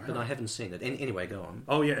 Wow. But I haven't seen it. Anyway, go on.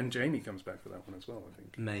 Oh, yeah, and Jamie comes back for that one as well, I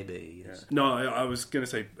think. Maybe, yes. Yeah. No, I was going to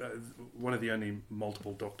say one of the only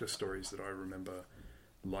multiple Doctor stories that I remember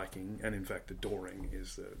liking and in fact adoring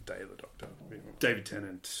is the Day of the Doctor. David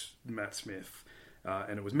Tennant, Matt Smith.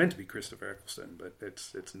 And it was meant to be Christopher Eccleston, but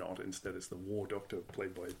it's not. Instead, it's the War Doctor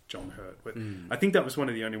played by John Hurt. But I think that was one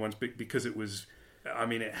of the only ones because it was... I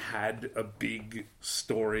mean, it had a big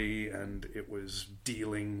story and it was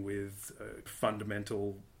dealing with a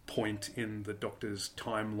fundamental point in the Doctor's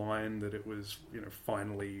timeline that it was,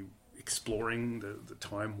 finally exploring the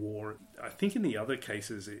Time War. I think in the other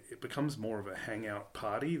cases it becomes more of a hangout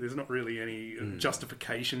party. There's not really any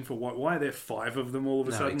justification for why are there 5 of them all of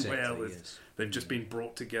a sudden. Exactly, yes. They've just been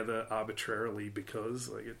brought together arbitrarily because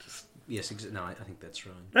it just... Yes, no, I think that's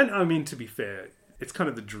right. And I mean, to be fair, it's kind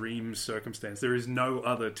of the dream circumstance. There is no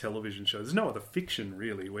other television show. There's no other fiction,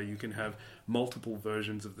 really, where you can have multiple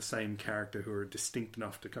versions of the same character who are distinct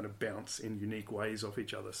enough to kind of bounce in unique ways off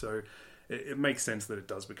each other. So it makes sense that it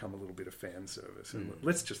does become a little bit of fan service. And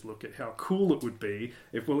let's just look at how cool it would be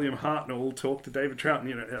if William Hartnell talked to David Troughton.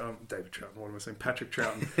 David Troughton, what am I saying? Patrick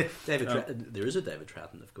Troughton. There is a David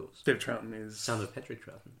Troughton, of course. David Troughton is... Son of Patrick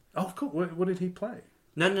Troughton. Oh, of course. What did he play?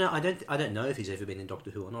 No, I don't know if he's ever been in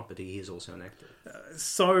Doctor Who or not, but he is also an actor.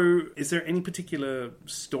 So, is there any particular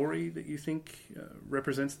story that you think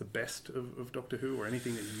represents the best of Doctor Who, or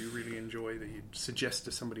anything that you really enjoy that you'd suggest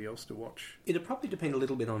to somebody else to watch? It'd probably depend a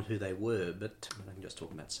little bit on who they were, but I can just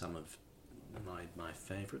talk about some of my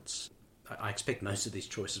favourites. I expect most of these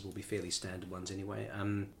choices will be fairly standard ones anyway.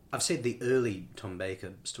 I've said the early Tom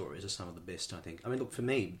Baker stories are some of the best, I think. I mean, look, for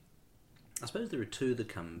me, I suppose there are 2 that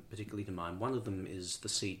come particularly to mind. One of them is The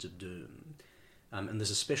Seeds of Doom. And there's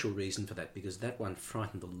a special reason for that, because that one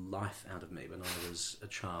frightened the life out of me when I was a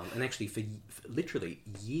child. And actually, for literally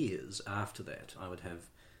years after that, I would have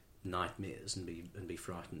nightmares and be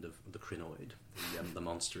frightened of the Crinoid, the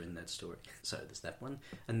monster in that story. So there's that one.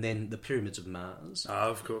 And then The Pyramids of Mars. Ah,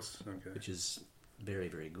 of course. Okay. Which is very,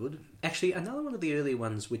 very good. Actually, another one of the early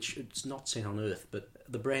ones, which it's not seen on Earth, but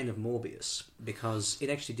The Brain of Morbius, because it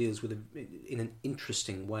actually deals with in an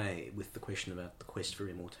interesting way with the question about the quest for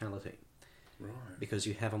immortality. Right. Because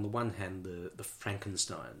you have on the one hand the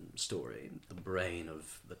Frankenstein story, the brain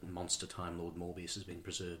of the monster Time Lord Morbius has been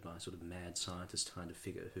preserved by a sort of mad scientist kind of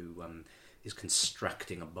figure who is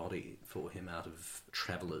constructing a body for him out of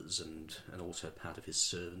travellers and also part of his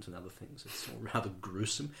servant and other things. It's all rather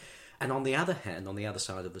gruesome. And on the other hand, on the other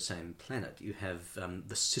side of the same planet, you have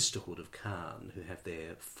the Sisterhood of Khan, who have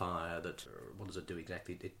their fire that... What does it do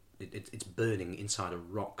exactly? It's burning inside a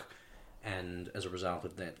rock, and as a result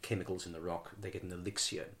of that, chemicals in the rock, they get an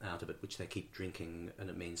elixir out of it, which they keep drinking, and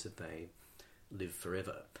it means that they live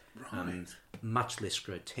forever. Right. Much less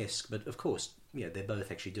grotesque, but of course, they're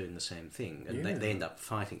both actually doing the same thing, and they end up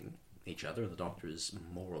fighting each other, and the Doctor is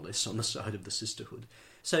more or less on the side of the Sisterhood.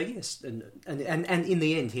 So yes, and in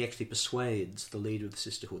the end, he actually persuades the leader of the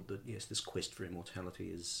Sisterhood that yes, this quest for immortality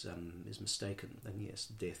is mistaken, and yes,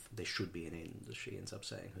 death, there should be an end, as she ends up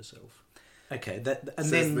saying herself. Okay,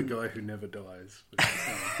 Says then the guy who never dies.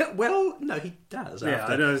 Well, no, he does. Yeah,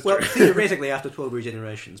 after, I know. Well, theoretically after 12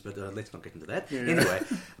 regenerations, but let's not get into that. Yeah. Anyway,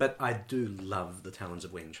 but I do love the Talons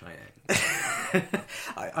of Wen Chiang.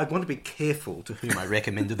 I want to be careful to whom I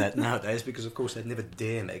recommended that nowadays, because of course they'd never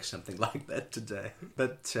dare make something like that today.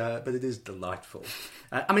 But it is delightful.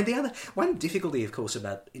 I mean, the other one difficulty, of course,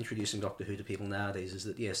 about introducing Doctor Who to people nowadays is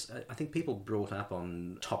that yes, I think people brought up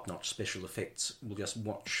on top-notch special effects will just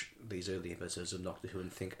watch these early episodes of Doctor Who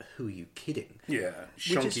and think, who are you kidding? Yeah,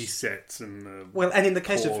 shonky sets and... well, and in the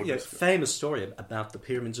case of famous story about the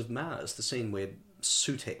Pyramids of Mars, the scene where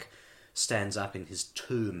Sutekh stands up in his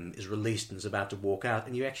tomb, is released and is about to walk out,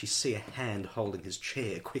 and you actually see a hand holding his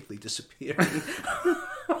chair quickly disappearing.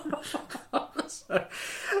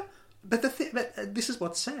 But this is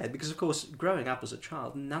what's sad, because of course, growing up as a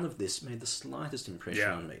child, none of this made the slightest impression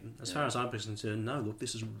on me. As far as I was concerned, no, look,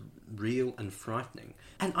 this is real and frightening.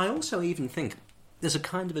 And I also even think, there's a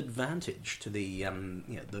kind of advantage to the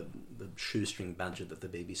shoestring budget that the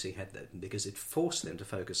BBC had there, because it forced them to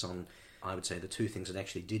focus on, I would say, the two things that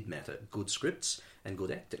actually did matter: good scripts and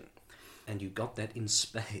good acting. And you got that in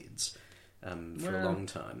spades for a long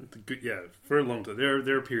time. For a long time.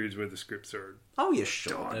 There are periods where the scripts are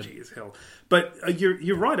dodgy as hell. But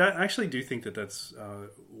you're right. I actually do think that's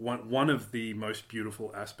one of the most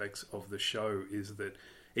beautiful aspects of the show, is that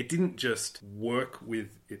it didn't just work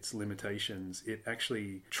with its limitations. It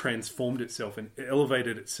actually transformed itself and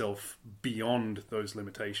elevated itself beyond those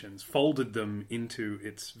limitations, folded them into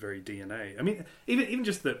its very DNA. I mean, even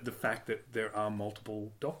just the fact that there are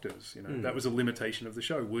multiple doctors, that was a limitation of the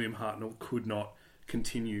show. William Hartnell could not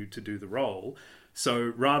continue to do the role.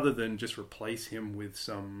 So rather than just replace him with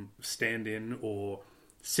some stand-in or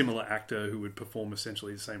similar actor who would perform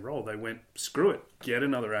essentially the same role, they went, screw it, get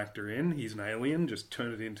another actor in, he's an alien, just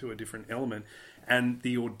turn it into a different element. And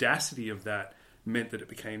the audacity of that meant that it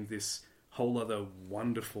became this whole other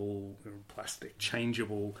wonderful, plastic,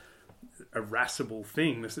 changeable, irascible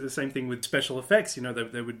thing. The same thing with special effects.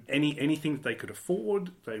 They would anything that they could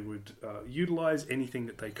afford, they would utilize. Anything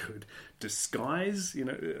that they could disguise,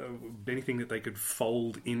 anything that they could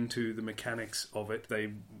fold into the mechanics of it,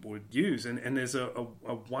 they would use. And there's a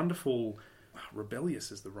wonderful,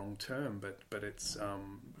 rebellious is the wrong term, but it's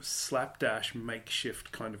slapdash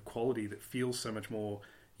makeshift kind of quality that feels so much more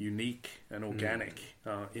unique and organic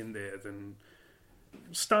in there than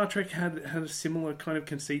Star Trek had a similar kind of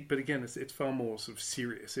conceit, but again, it's far more sort of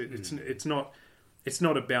serious. It's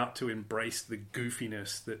not about to embrace the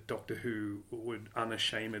goofiness that Doctor Who would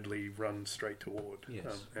unashamedly run straight toward.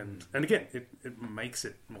 Yes. And again, it makes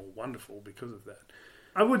it more wonderful because of that.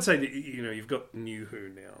 I would say that you've got New Who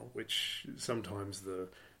now, which sometimes the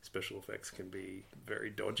special effects can be very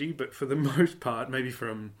dodgy, but for the most part, maybe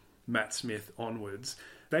from Matt Smith onwards,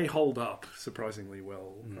 they hold up surprisingly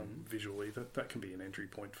well visually. That can be an entry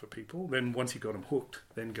point for people. Then once you've got them hooked,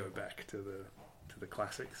 then go back to the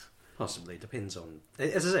classics. Possibly. Depends on,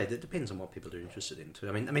 as I say, it depends on what people are interested in too.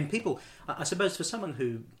 I mean, people, I suppose for someone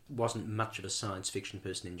who wasn't much of a science fiction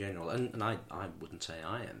person in general, and I wouldn't say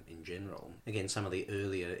I am in general, again, some of the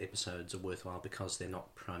earlier episodes are worthwhile because they're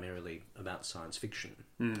not primarily about science fiction.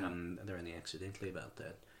 They're only accidentally about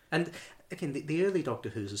that. And again, the early Doctor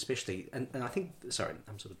Who's especially, and I think, sorry,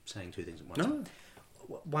 I'm sort of saying two things at once. No.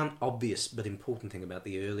 One obvious but important thing about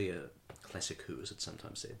the earlier classic Who, as it's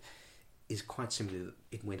sometimes said, is quite simply that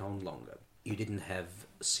it went on longer. You didn't have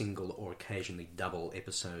single or occasionally double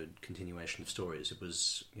episode continuation of stories. It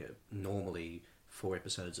was normally 4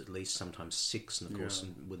 episodes at least, sometimes 6, and of course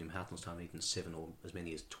in William Hartnell's time even 7 or as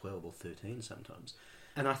many as 12 or 13 sometimes.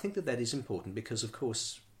 And I think that is important because, of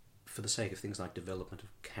course, for the sake of things like development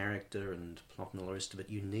of character and plot and all the rest of it,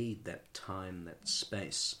 you need that time, that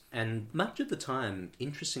space. And much of the time,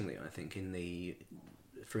 interestingly, I think,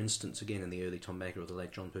 for instance, again, in the early Tom Baker or the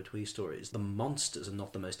late John Pertwee stories, the monsters are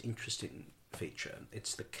not the most interesting feature.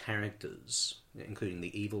 It's the characters, including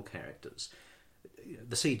the evil characters.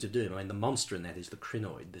 The Seeds of Doom, I mean, the monster in that is the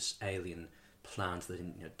crinoid, this alien plant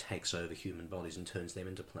that takes over human bodies and turns them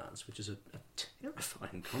into plants, which is a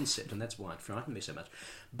terrifying concept, and that's why it frightened me so much.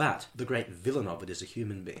 But the great villain of it is a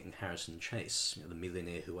human being, Harrison Chase, the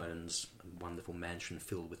millionaire who owns a wonderful mansion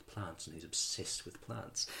filled with plants, and he's obsessed with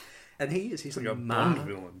plants. And he's like a Bond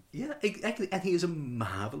villain. Yeah, exactly. And he is a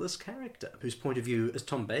marvellous character, whose point of view, as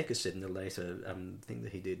Tom Baker said in the later thing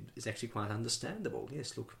that he did, is actually quite understandable.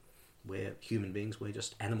 Yes, look, we're human beings, we're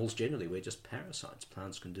just animals generally, we're just parasites.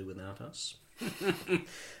 Plants can do without us.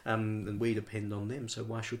 And we depend on them, so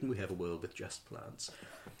why shouldn't we have a world with just plants?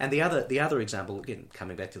 And the other example, again,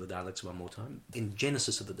 coming back to the Daleks one more time, in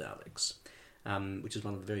Genesis of the Daleks, which is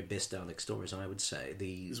one of the very best Dalek stories, I would say.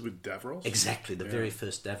 This is with Davros? Exactly, the very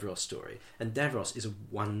first Davros story. And Davros is a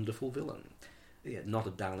wonderful villain. Yeah, not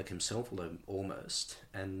a Dalek himself, although almost,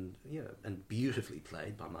 and beautifully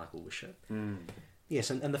played by Michael Wisher. Yes,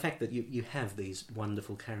 and the fact that you have these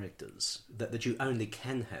wonderful characters that you only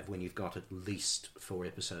can have when you've got at least 4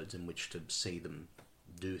 episodes in which to see them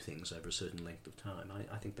do things over a certain length of time.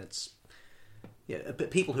 I think that's... Yeah, but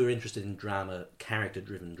people who are interested in drama,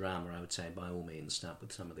 character-driven drama, I would say, by all means, start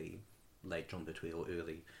with some of the late John Pertwee or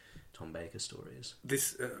early Tom Baker stories.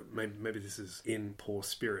 This maybe this is in poor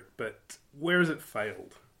spirit, but where has it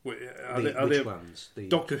failed? Which ones?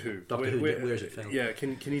 Doctor Who. Where has it failed? Yeah,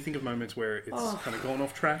 can you think of moments where it's kind of gone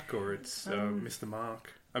off track or it's missed the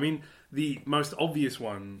mark? I mean, the most obvious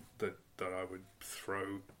one that I would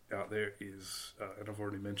throw out there is, and I've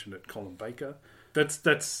already mentioned it, Colin Baker.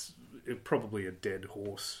 That's probably a dead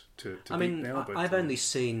horse to I beat mean, now. But I've only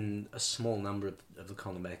seen a small number of the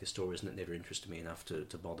Colin Baker stories, and it never interested me enough to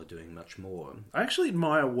bother doing much more. I actually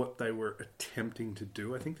admire what they were attempting to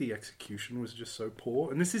do. I think the execution was just so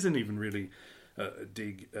poor, and this isn't even really a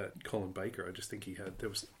dig at Colin Baker. I just think there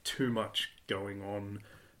was too much going on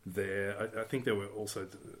there. I think there were also,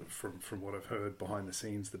 from what I've heard behind the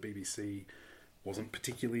scenes, the BBC wasn't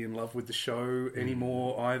particularly in love with the show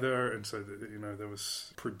anymore either, and so there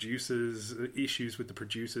was issues with the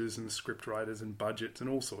producers and the script writers and budgets and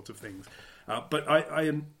all sorts of things. But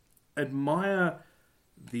I admire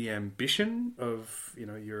the ambition of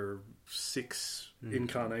your 6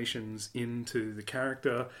 incarnations into the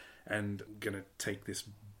character, and going to take this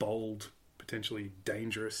bold, potentially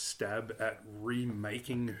dangerous stab at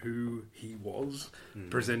remaking who he was,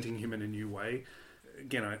 presenting him in a new way.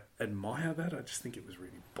 Again, I admire that. I just think it was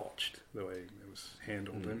really botched, the way it was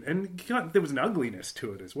handled. And there was an ugliness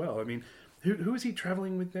to it as well. I mean, who was he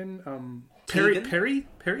travelling with then? Perry?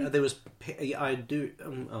 There was... I do...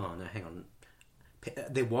 oh, no, hang on.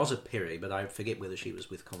 There was a Perry, but I forget whether she was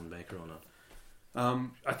with Colin Baker or not.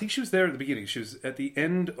 I think she was there at the beginning. She was at the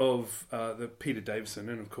end of the Peter Davison,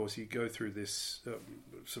 and of course you go through this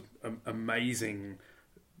sort of amazing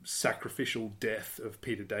sacrificial death of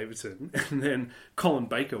Peter Davison, and then Colin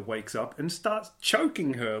Baker wakes up and starts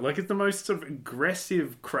choking her. Like, it's the most sort of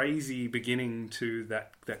aggressive, crazy beginning to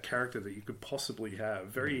that character that you could possibly have.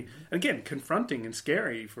 Very, again, confronting and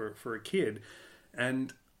scary for a kid.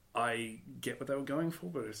 And I get what they were going for,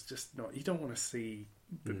 but it's just not... You don't want to see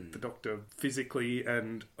the Doctor physically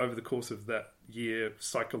and over the course of that year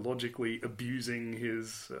psychologically abusing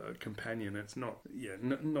his companion. It's not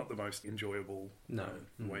not the most enjoyable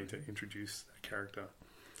way to introduce that character.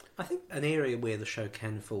 I think an area where the show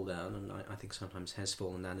can fall down, and I think sometimes has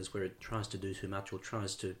fallen down, is where it tries to do too much, or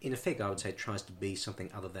tries to, in effect, I would say, tries to be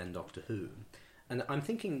something other than Doctor Who. And I'm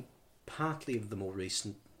thinking partly of the more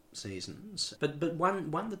recent seasons, but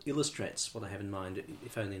one that illustrates what I have in mind,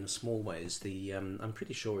 if only in a small way, is the I'm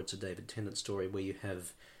pretty sure it's a David Tennant story where you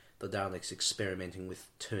have the Daleks experimenting with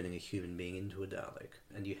turning a human being into a Dalek,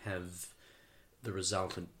 and you have the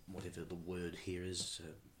resultant, whatever the word here is,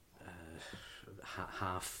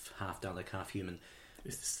 half Dalek, half human.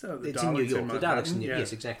 Is this, the it's Daleks in New York. The Daleks, yeah.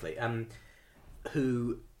 Yes, exactly.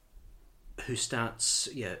 Who starts,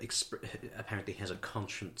 apparently has a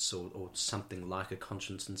conscience or something like a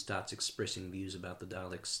conscience, and starts expressing views about the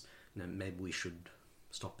Daleks. Maybe we should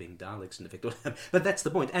stop being Daleks, in effect. But that's the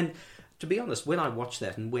point. And to be honest, when I watched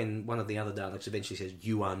that, and when one of the other Daleks eventually says,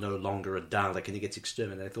 "You are no longer a Dalek," and he gets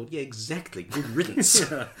exterminated, I thought, yeah, exactly, good riddance.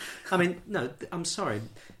 Yeah. I mean, no, I'm sorry.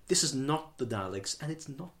 This is not the Daleks, and it's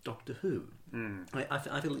not Doctor Who. I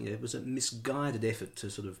feel it was a misguided effort to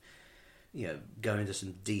sort of go into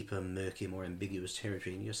some deeper, murkier, more ambiguous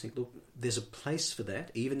territory, and you just think, look, there's a place for that.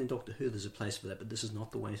 Even in Doctor Who, there's a place for that, but this is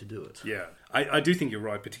not the way to do it. Yeah, I do think you're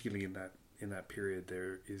right, particularly in that period.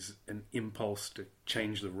 There is an impulse to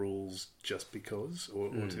change the rules just because, or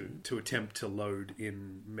to attempt to load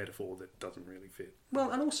in metaphor that doesn't really fit.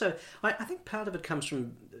 Well, and also, I think part of it comes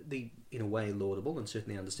from the, in a way, laudable and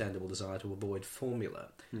certainly understandable desire to avoid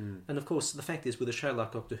formula. And of course, the fact is, with a show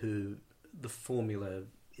like Doctor Who, the formula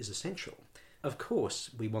is essential. Of course,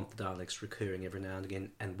 we want the Daleks recurring every now and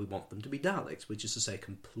again, and we want them to be Daleks, which is to say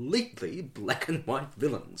completely black and white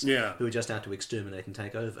villains who are just out to exterminate and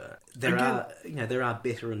take over. There are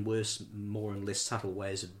better and worse, more and less subtle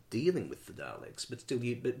ways of dealing with the Daleks, but still,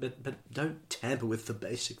 but don't tamper with the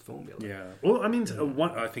basic formula. Yeah. Well, I mean,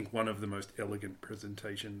 I think one of the most elegant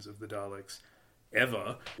presentations of the Daleks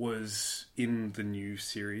ever was in the new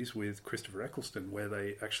series with Christopher Eccleston, where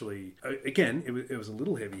they actually, again, it was a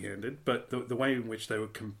little heavy-handed, but the way in which they were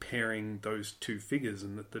comparing those two figures,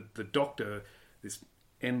 and the Doctor, this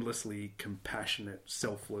endlessly compassionate,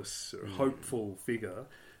 selfless, hopeful figure.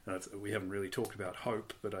 We haven't really talked about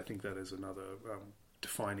hope, but I think that is another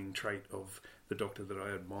defining trait of the Doctor that I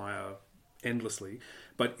admire endlessly.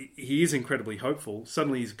 But he is incredibly hopeful.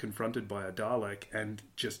 Suddenly he's confronted by a Dalek and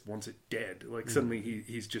just wants it dead. Like, suddenly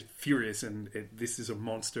he's just furious, and this is a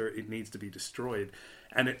monster, it needs to be destroyed.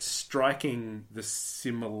 And it's striking the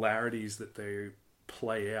similarities that they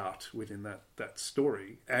play out within that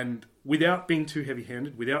story, and without being too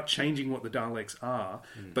heavy-handed, without changing what the Daleks are,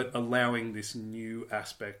 but allowing this new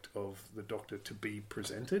aspect of the Doctor to be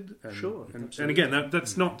presented. And again,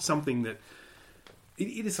 that's not something that...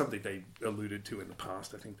 It is something they alluded to in the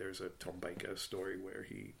past. I think there's a Tom Baker story where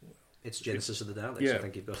it's Genesis of the Daleks. I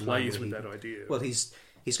think you've got plays with that idea. Well, he's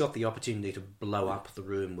got the opportunity to blow up the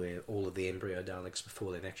room where all of the embryo Daleks,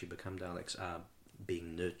 before they've actually become Daleks, are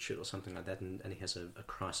being nurtured or something like that, and he has a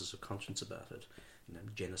crisis of conscience about it.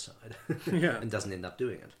 genocide, Yeah. and doesn't end up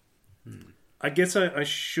doing it. I guess I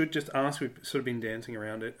should just ask, we've sort of been dancing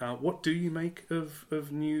around it, what do you make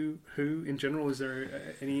of New Who in general? Is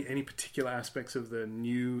there any particular aspects of the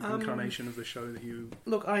new incarnation of the show that you...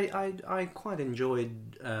 Look, I quite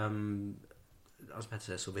enjoyed... I was about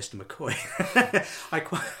to say Sylvester McCoy.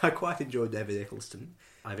 I quite enjoyed David Eccleston.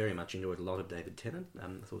 I very much enjoyed a lot of David Tennant. I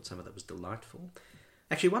thought some of that was delightful.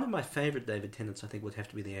 Actually, one of my favourite David Tennants, I think, would have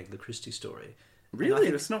to be the Agatha Christie story.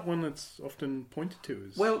 Really? That's not one that's often pointed to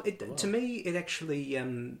as... Well, to me, it actually...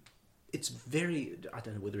 it's very... I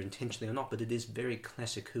don't know whether intentionally or not, but it is very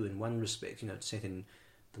classic Who in one respect. It's set in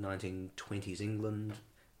the 1920s England.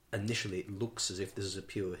 Initially, it looks as if this is a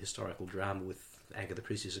pure historical drama with Agatha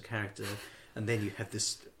Christie as a character, and then you have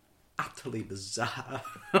this utterly bizarre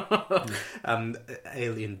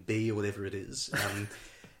alien bee or whatever it is.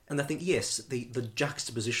 And I think, yes, the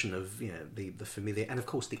juxtaposition of the familiar, and of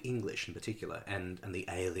course the English in particular, and the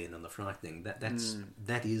alien and the frightening,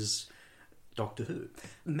 that is Doctor Who.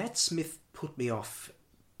 Matt Smith put me off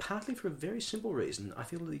partly for a very simple reason. I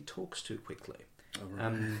feel that he talks too quickly. Oh,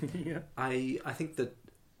 right. Yeah. I think that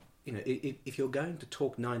if you're going to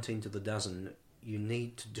talk 19 to the dozen, you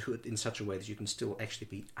need to do it in such a way that you can still actually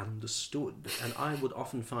be understood. And I would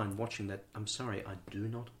often find watching that, I'm sorry, I do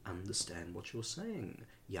not understand what you're saying,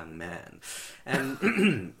 young man.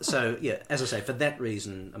 And so, yeah, as I say, for that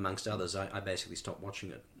reason, amongst others, I basically stopped watching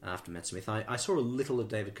it after Matt Smith. I saw a little of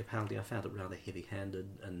David Capaldi. I found it rather heavy-handed.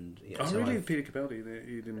 And really? Peter Capaldi?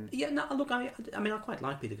 You didn't... Yeah, no, look, I mean, I quite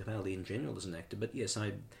like Peter Capaldi in general as an actor, but yes,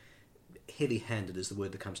 heavy-handed is the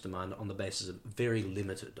word that comes to mind on the basis of very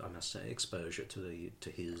limited, I must say, exposure to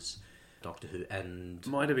his Doctor Who, and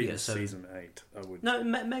might have been season 8. I would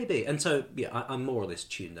maybe, and so I'm more or less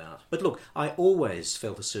tuned out. But look, I always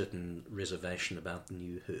felt a certain reservation about the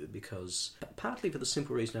New Who because partly for the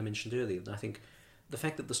simple reason I mentioned earlier. I think the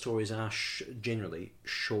fact that the stories are generally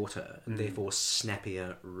shorter and therefore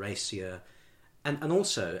snappier, racier, and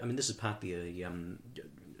also, I mean, this is partly a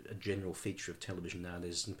general feature of television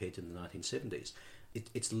nowadays compared to the 1970s.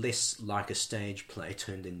 It's less like a stage play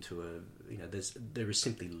turned into there is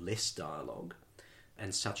simply less dialogue,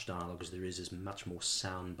 and such dialogue as there is much more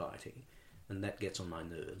soundbitey, and that gets on my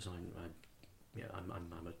nerves.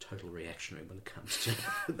 I'm a total reactionary when it comes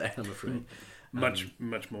to that, I'm afraid.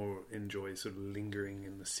 Much more enjoy sort of lingering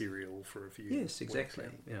in the serial for a few. Yes, exactly.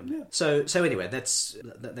 Yeah. So anyway, that's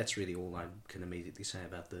really all I can immediately say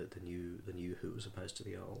about the new Who as opposed to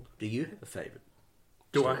the old. Do you have a favourite?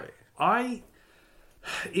 Do I?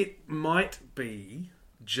 It might be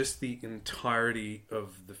just the entirety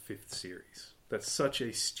of the 5th series. That's such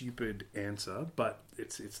a stupid answer, but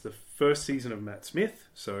it's the first season of Matt Smith,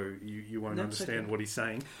 so you won't understand what he's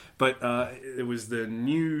saying. But it was the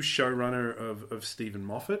new showrunner of Stephen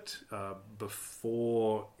Moffat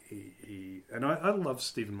before he and I love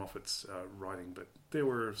Stephen Moffat's writing, but there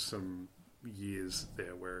were some years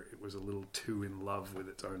there where it was a little too in love with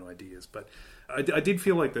its own ideas. But I did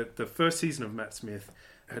feel like that the first season of Matt Smith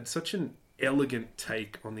had such an elegant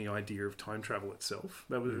take on the idea of time travel itself.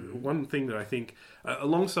 That was one thing that I think,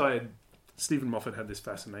 alongside Stephen Moffat, had this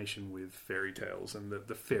fascination with fairy tales and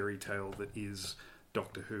the fairy tale that is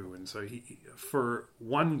Doctor Who. And so he, for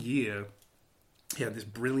 1 year, he had this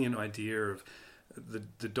brilliant idea of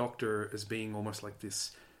the Doctor as being almost like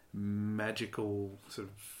this magical sort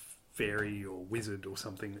of fairy or wizard or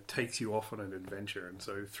something that takes you off on an adventure. And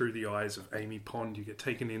so through the eyes of Amy Pond, you get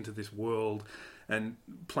taken into this world and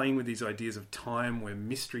playing with these ideas of time where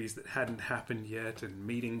mysteries that hadn't happened yet, and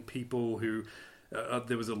meeting people who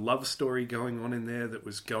there was a love story going on in there that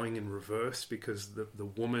was going in reverse because the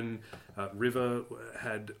woman, River,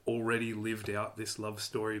 had already lived out this love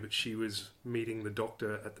story, but she was meeting the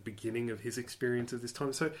Doctor at the beginning of his experience of this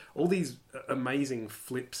time. So all these amazing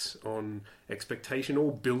flips on expectation,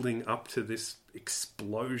 all building up to this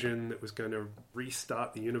explosion that was going to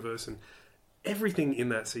restart the universe, and everything in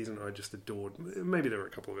that season I just adored. Maybe there were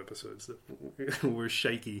a couple of episodes that were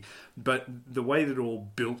shaky, but the way that it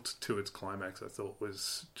all built to its climax I thought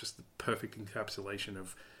was just the perfect encapsulation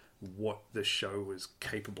of what the show was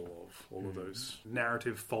capable of. All of those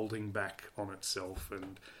narrative folding back on itself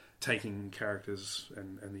and taking characters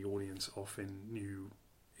and the audience off in new,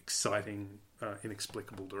 exciting,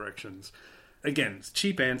 inexplicable directions. Again, it's a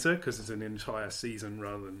cheap answer because it's an entire season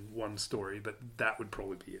rather than one story, but that would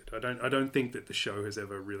probably be it. I don't think that the show has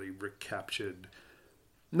ever really recaptured.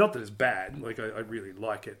 Not that it's bad, like I really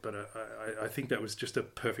like it, but I think that was just a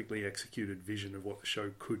perfectly executed vision of what the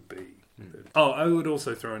show could be. I would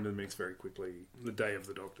also throw into the mix very quickly The Day of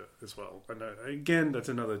the Doctor as well. I know, again, that's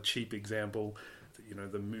another cheap example.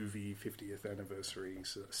 the movie 50th anniversary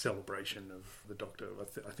celebration of the Doctor.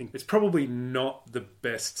 I think it's probably not the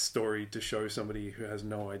best story to show somebody who has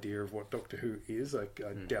no idea of what Doctor Who is. I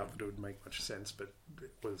doubt that it would make much sense, but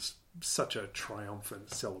it was such a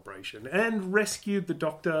triumphant celebration and rescued the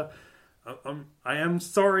Doctor. I am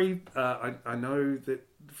sorry. I know that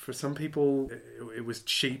for some people it was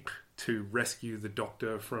cheap to rescue the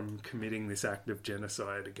Doctor from committing this act of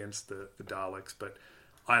genocide against the Daleks, but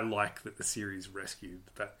I like that the series rescued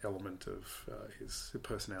that element of his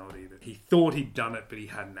personality, that he thought he'd done it, but he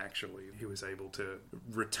hadn't actually. He was able to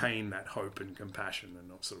retain that hope and compassion and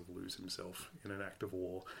not sort of lose himself in an act of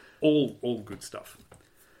war. All good stuff.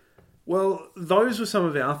 Well, those were some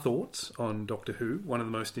of our thoughts on Doctor Who, one of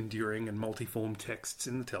the most enduring and multiform texts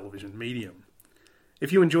in the television medium.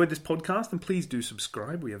 If you enjoyed this podcast, then please do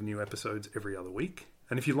subscribe. We have new episodes every other week.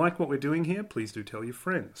 And if you like what we're doing here, please do tell your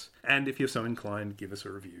friends. And if you're so inclined, give us a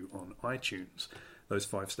review on iTunes. Those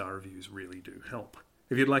 5-star reviews really do help.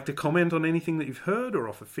 If you'd like to comment on anything that you've heard or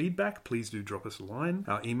offer feedback, please do drop us a line.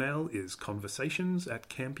 Our email is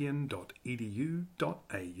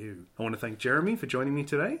conversations@campion.edu.au. I want to thank Jeremy for joining me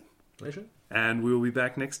today. Pleasure. And we will be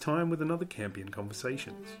back next time with another Campion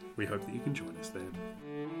Conversations. We hope that you can join us then.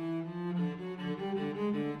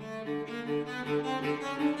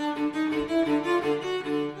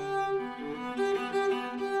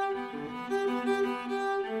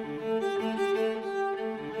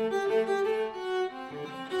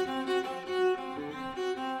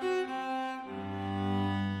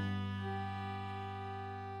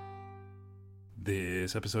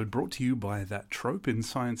 This episode brought to you by that trope in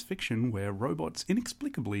science fiction where robots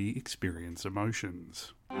inexplicably experience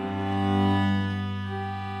emotions.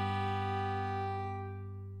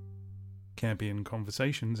 Campion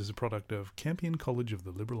Conversations is a product of Campion College of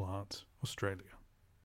the Liberal Arts, Australia.